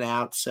didn't pan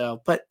out.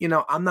 So, but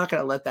I'm not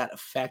going to let that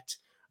affect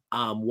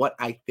what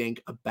I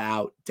think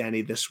about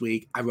Denny this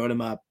week. I wrote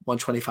him up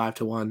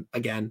 125-1.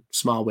 Again,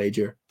 small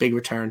wager, big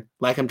return.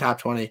 Like him top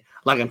 20,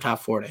 like him top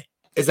 40.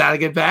 Is that a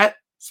good bet,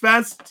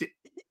 Spence?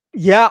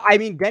 Yeah, I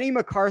mean, Denny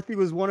McCarthy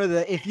was one of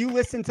the, if you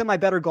listen to my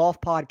Better Golf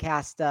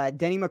podcast,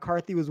 Denny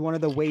McCarthy was one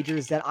of the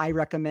wagers that I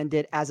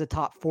recommended as a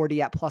top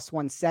 40 at plus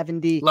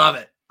 170. Love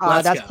it.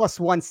 That's go. Plus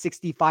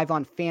 165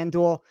 on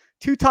FanDuel.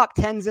 2 top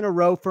 10s in a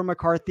row for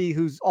McCarthy,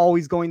 who's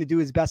always going to do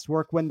his best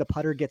work when the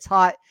putter gets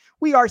hot.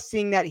 We are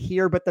seeing that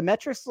here, but the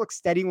metrics look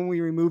steady when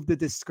we remove the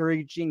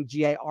discouraging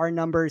GIR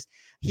numbers.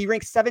 He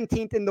ranks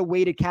 17th in the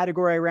weighted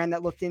category I ran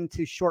that looked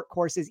into short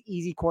courses,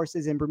 easy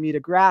courses, and Bermuda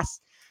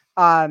grass.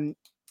 I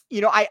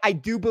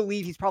do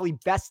believe he's probably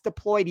best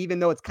deployed, even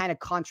though it's kind of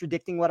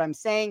contradicting what I'm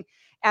saying,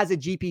 as a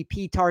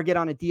GPP target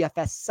on a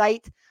DFS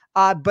site.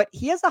 But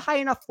he has a high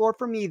enough floor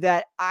for me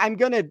that I'm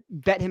going to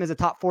bet him as a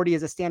top 40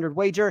 as a standard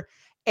wager.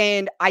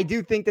 And I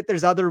do think that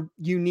there's other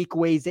unique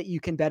ways that you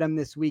can bet him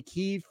this week.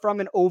 He,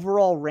 from an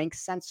overall rank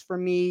sense for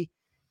me,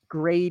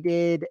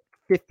 graded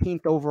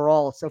 15th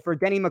overall. So for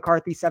Denny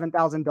McCarthy,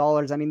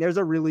 $7,000, I mean, there's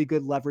a really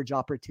good leverage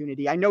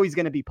opportunity. I know he's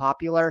going to be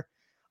popular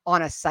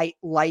on a site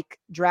like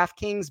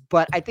DraftKings,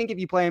 but I think if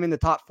you play him in the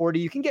top 40,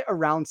 you can get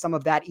around some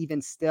of that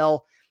even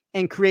still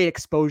and create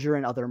exposure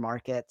in other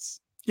markets.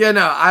 Yeah,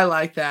 no, I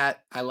like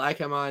that. I like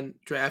him on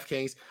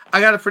DraftKings. I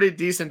got a pretty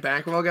decent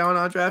bankroll going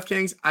on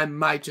DraftKings. I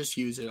might just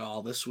use it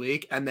all this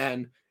week. And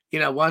then,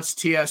 once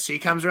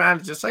TSC comes around,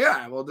 it's just like, all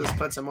right, we'll just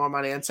put some more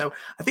money in. So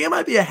I think it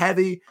might be a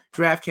heavy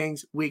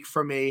DraftKings week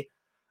for me.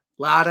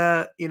 A lot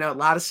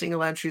of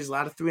single entries, a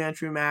lot of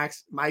 3-entry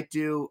max. I might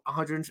do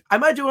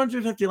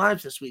 150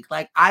 lineups this week.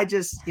 Like, I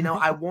just,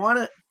 I want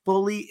to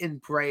fully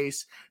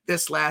embrace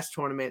this last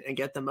tournament and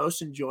get the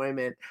most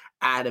enjoyment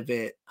out of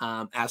it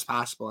as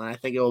possible. And I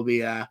think it will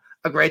be a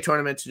great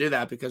tournament to do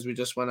that, because we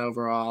just went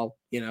over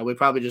we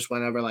probably just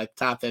went over like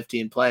top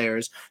 15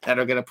 players that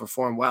are going to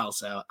perform well.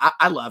 So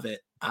I love it.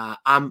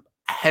 I'm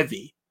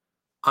heavy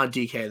on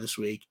DK this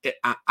week.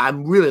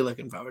 I'm really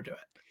looking forward to it.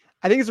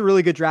 I think it's a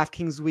really good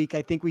DraftKings week.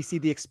 I think we see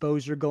the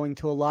exposure going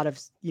to a lot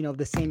of,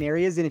 the same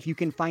areas. And if you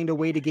can find a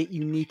way to get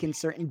unique in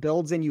certain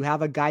builds and you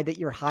have a guy that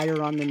you're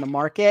higher on in the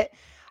market,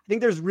 I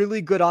think there's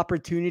really good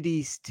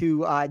opportunities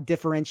to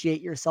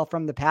differentiate yourself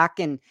from the pack.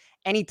 And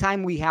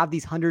anytime we have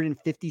these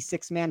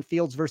 156-man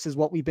fields versus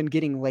what we've been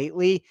getting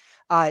lately,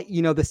 the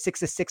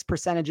 6-6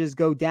 percentages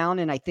go down.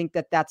 And I think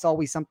that that's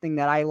always something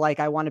that I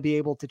like. I want to be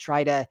able to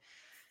try to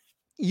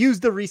use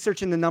the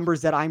research and the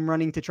numbers that I'm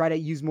running to try to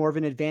use more of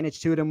an advantage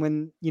to it. And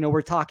when,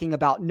 we're talking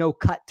about no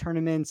cut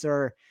tournaments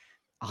or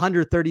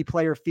 130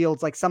 player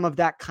fields, like some of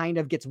that kind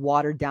of gets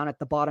watered down at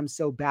the bottom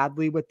so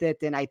badly with it.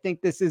 And I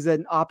think this is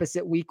an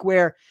opposite week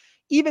where,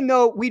 even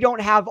though we don't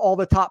have all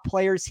the top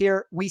players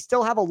here, we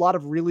still have a lot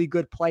of really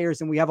good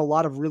players and we have a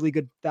lot of really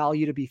good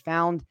value to be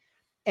found.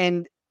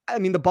 And I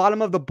mean, the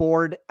bottom of the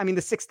board, the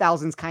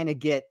 6,000s kind of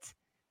get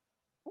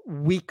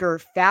weaker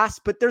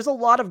fast, but there's a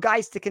lot of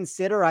guys to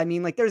consider.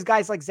 There's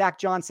guys like Zach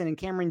Johnson and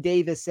Cameron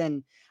Davis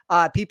and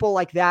people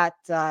like that.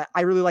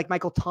 I really like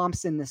Michael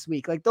Thompson this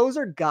week. Like, those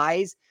are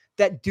guys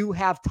that do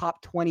have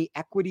top 20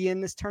 equity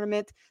in this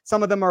tournament.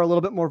 Some of them are a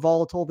little bit more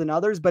volatile than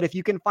others, but if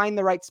you can find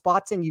the right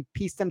spots and you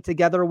piece them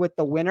together with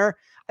the winner,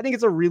 I think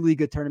it's a really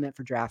good tournament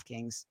for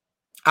DraftKings.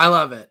 I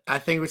love it. I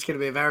think it's going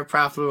to be a very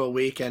profitable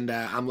week, and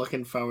I'm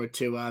looking forward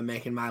to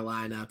making my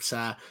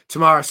lineups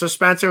tomorrow. So,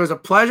 Spencer, it was a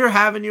pleasure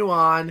having you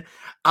on.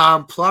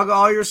 Plug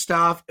all your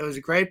stuff. It was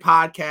a great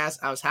podcast.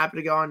 I was happy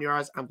to go on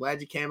yours. I'm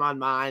glad you came on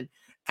mine.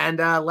 And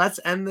let's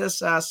end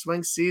this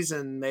swing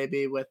season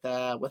maybe with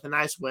a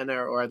nice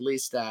winner, or at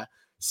least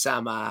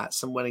some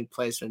winning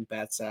placement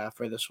bets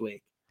for this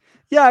week.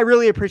 Yeah, I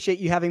really appreciate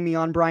you having me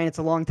on, Brian. It's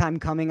a long time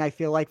coming, I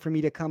feel like, for me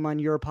to come on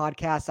your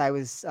podcast.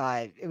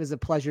 It was a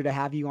pleasure to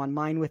have you on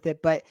mine with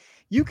it. But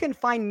you can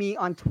find me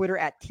on Twitter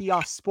at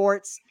Tioff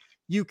Sports.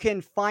 You can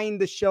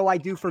find the show I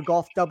do for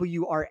Golf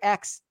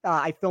WRX.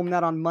 I film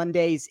that on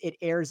Mondays. It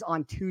airs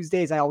on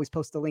Tuesdays. I always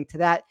post a link to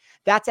that.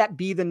 That's at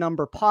Be the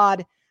Number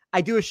Pod.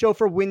 I do a show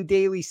for Win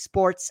Daily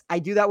Sports. I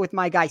do that with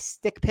my guy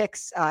Stick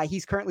Picks.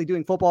 He's currently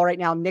doing football right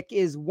now. Nick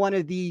is one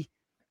of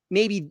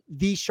maybe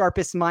the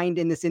sharpest mind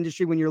in this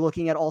industry when you're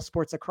looking at all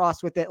sports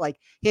across with it. Like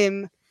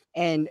him,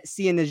 and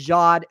Sia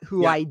Nejad,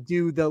 who Yeah. I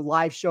do the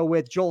live show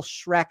with, Joel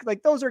Schreck.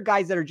 Like those are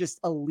guys that are just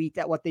elite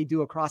at what they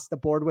do across the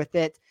board with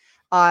it.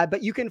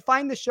 But you can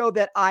find the show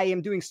that I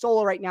am doing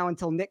solo right now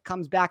until Nick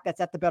comes back.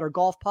 That's at the Better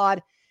Golf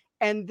Pod.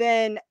 And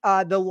then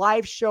the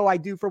live show I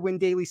do for Win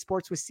Daily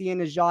Sports with Sia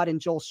Nejad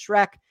and Joel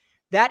Schreck.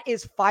 That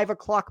is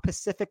 5:00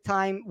 Pacific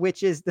time,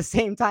 which is the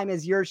same time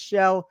as your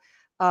show.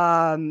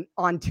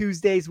 On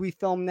Tuesdays, we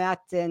film that.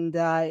 And,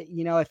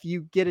 if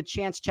you get a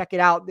chance, check it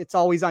out. It's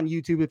always on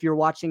YouTube if you're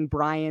watching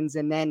Brian's,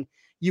 and then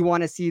you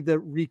want to see the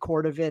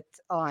record of it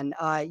on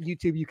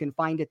YouTube, you can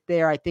find it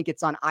there. I think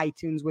it's on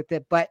iTunes with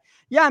it. But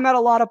yeah, I'm at a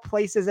lot of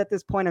places at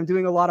this point. I'm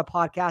doing a lot of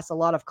podcasts, a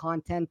lot of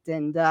content,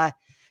 and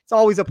it's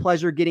always a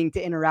pleasure getting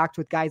to interact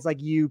with guys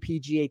like you,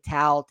 PGA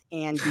Tout,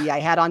 Andy. I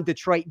had on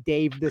Detroit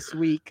Dave this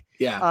week,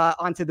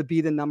 onto the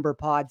Be the Number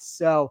pod.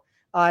 So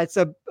it's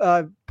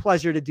a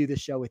pleasure to do this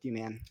show with you,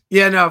 man.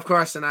 Yeah, no, of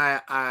course. And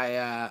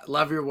I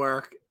love your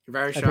work. You're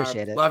very sharp.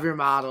 Appreciate it. Love your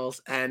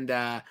models. And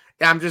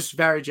I'm just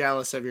very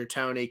jealous of your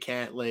Tony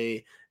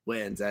Cantley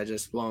wins.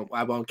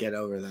 I won't get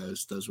over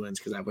those wins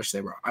because I wish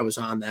I was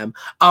on them.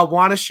 I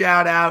want to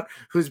shout out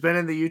who's been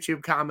in the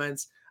YouTube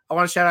comments. I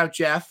want to shout out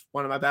Jeff,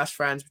 one of my best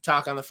friends. We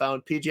talk on the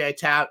phone. PGA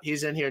Tout,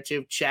 he's in here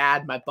too.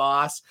 Chad, my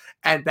boss,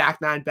 and Back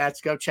Nine Bets.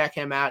 Go check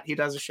him out. He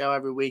does a show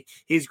every week.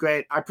 He's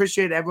great. I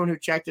appreciate everyone who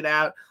checked it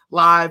out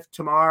live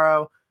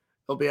tomorrow.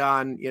 It'll be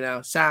on,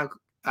 Sound.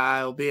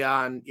 It'll be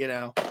on,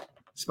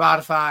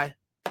 Spotify,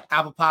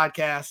 Apple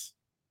Podcasts,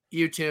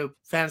 YouTube,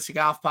 Fantasy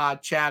Golf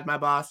Pod. Chad, my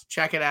boss.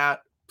 Check it out.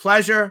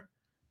 Pleasure,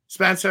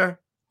 Spencer.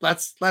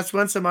 Let's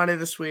win some money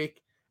this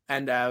week.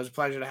 And it was a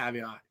pleasure to have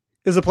you on.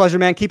 It was a pleasure,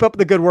 man. Keep up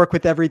the good work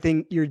with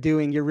everything you're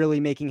doing. You're really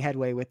making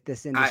headway with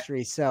this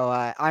industry. So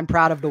I'm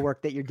proud of the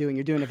work that you're doing.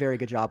 You're doing a very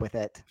good job with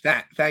it.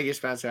 Thank you,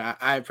 Spencer.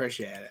 I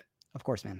appreciate it. Of course, man.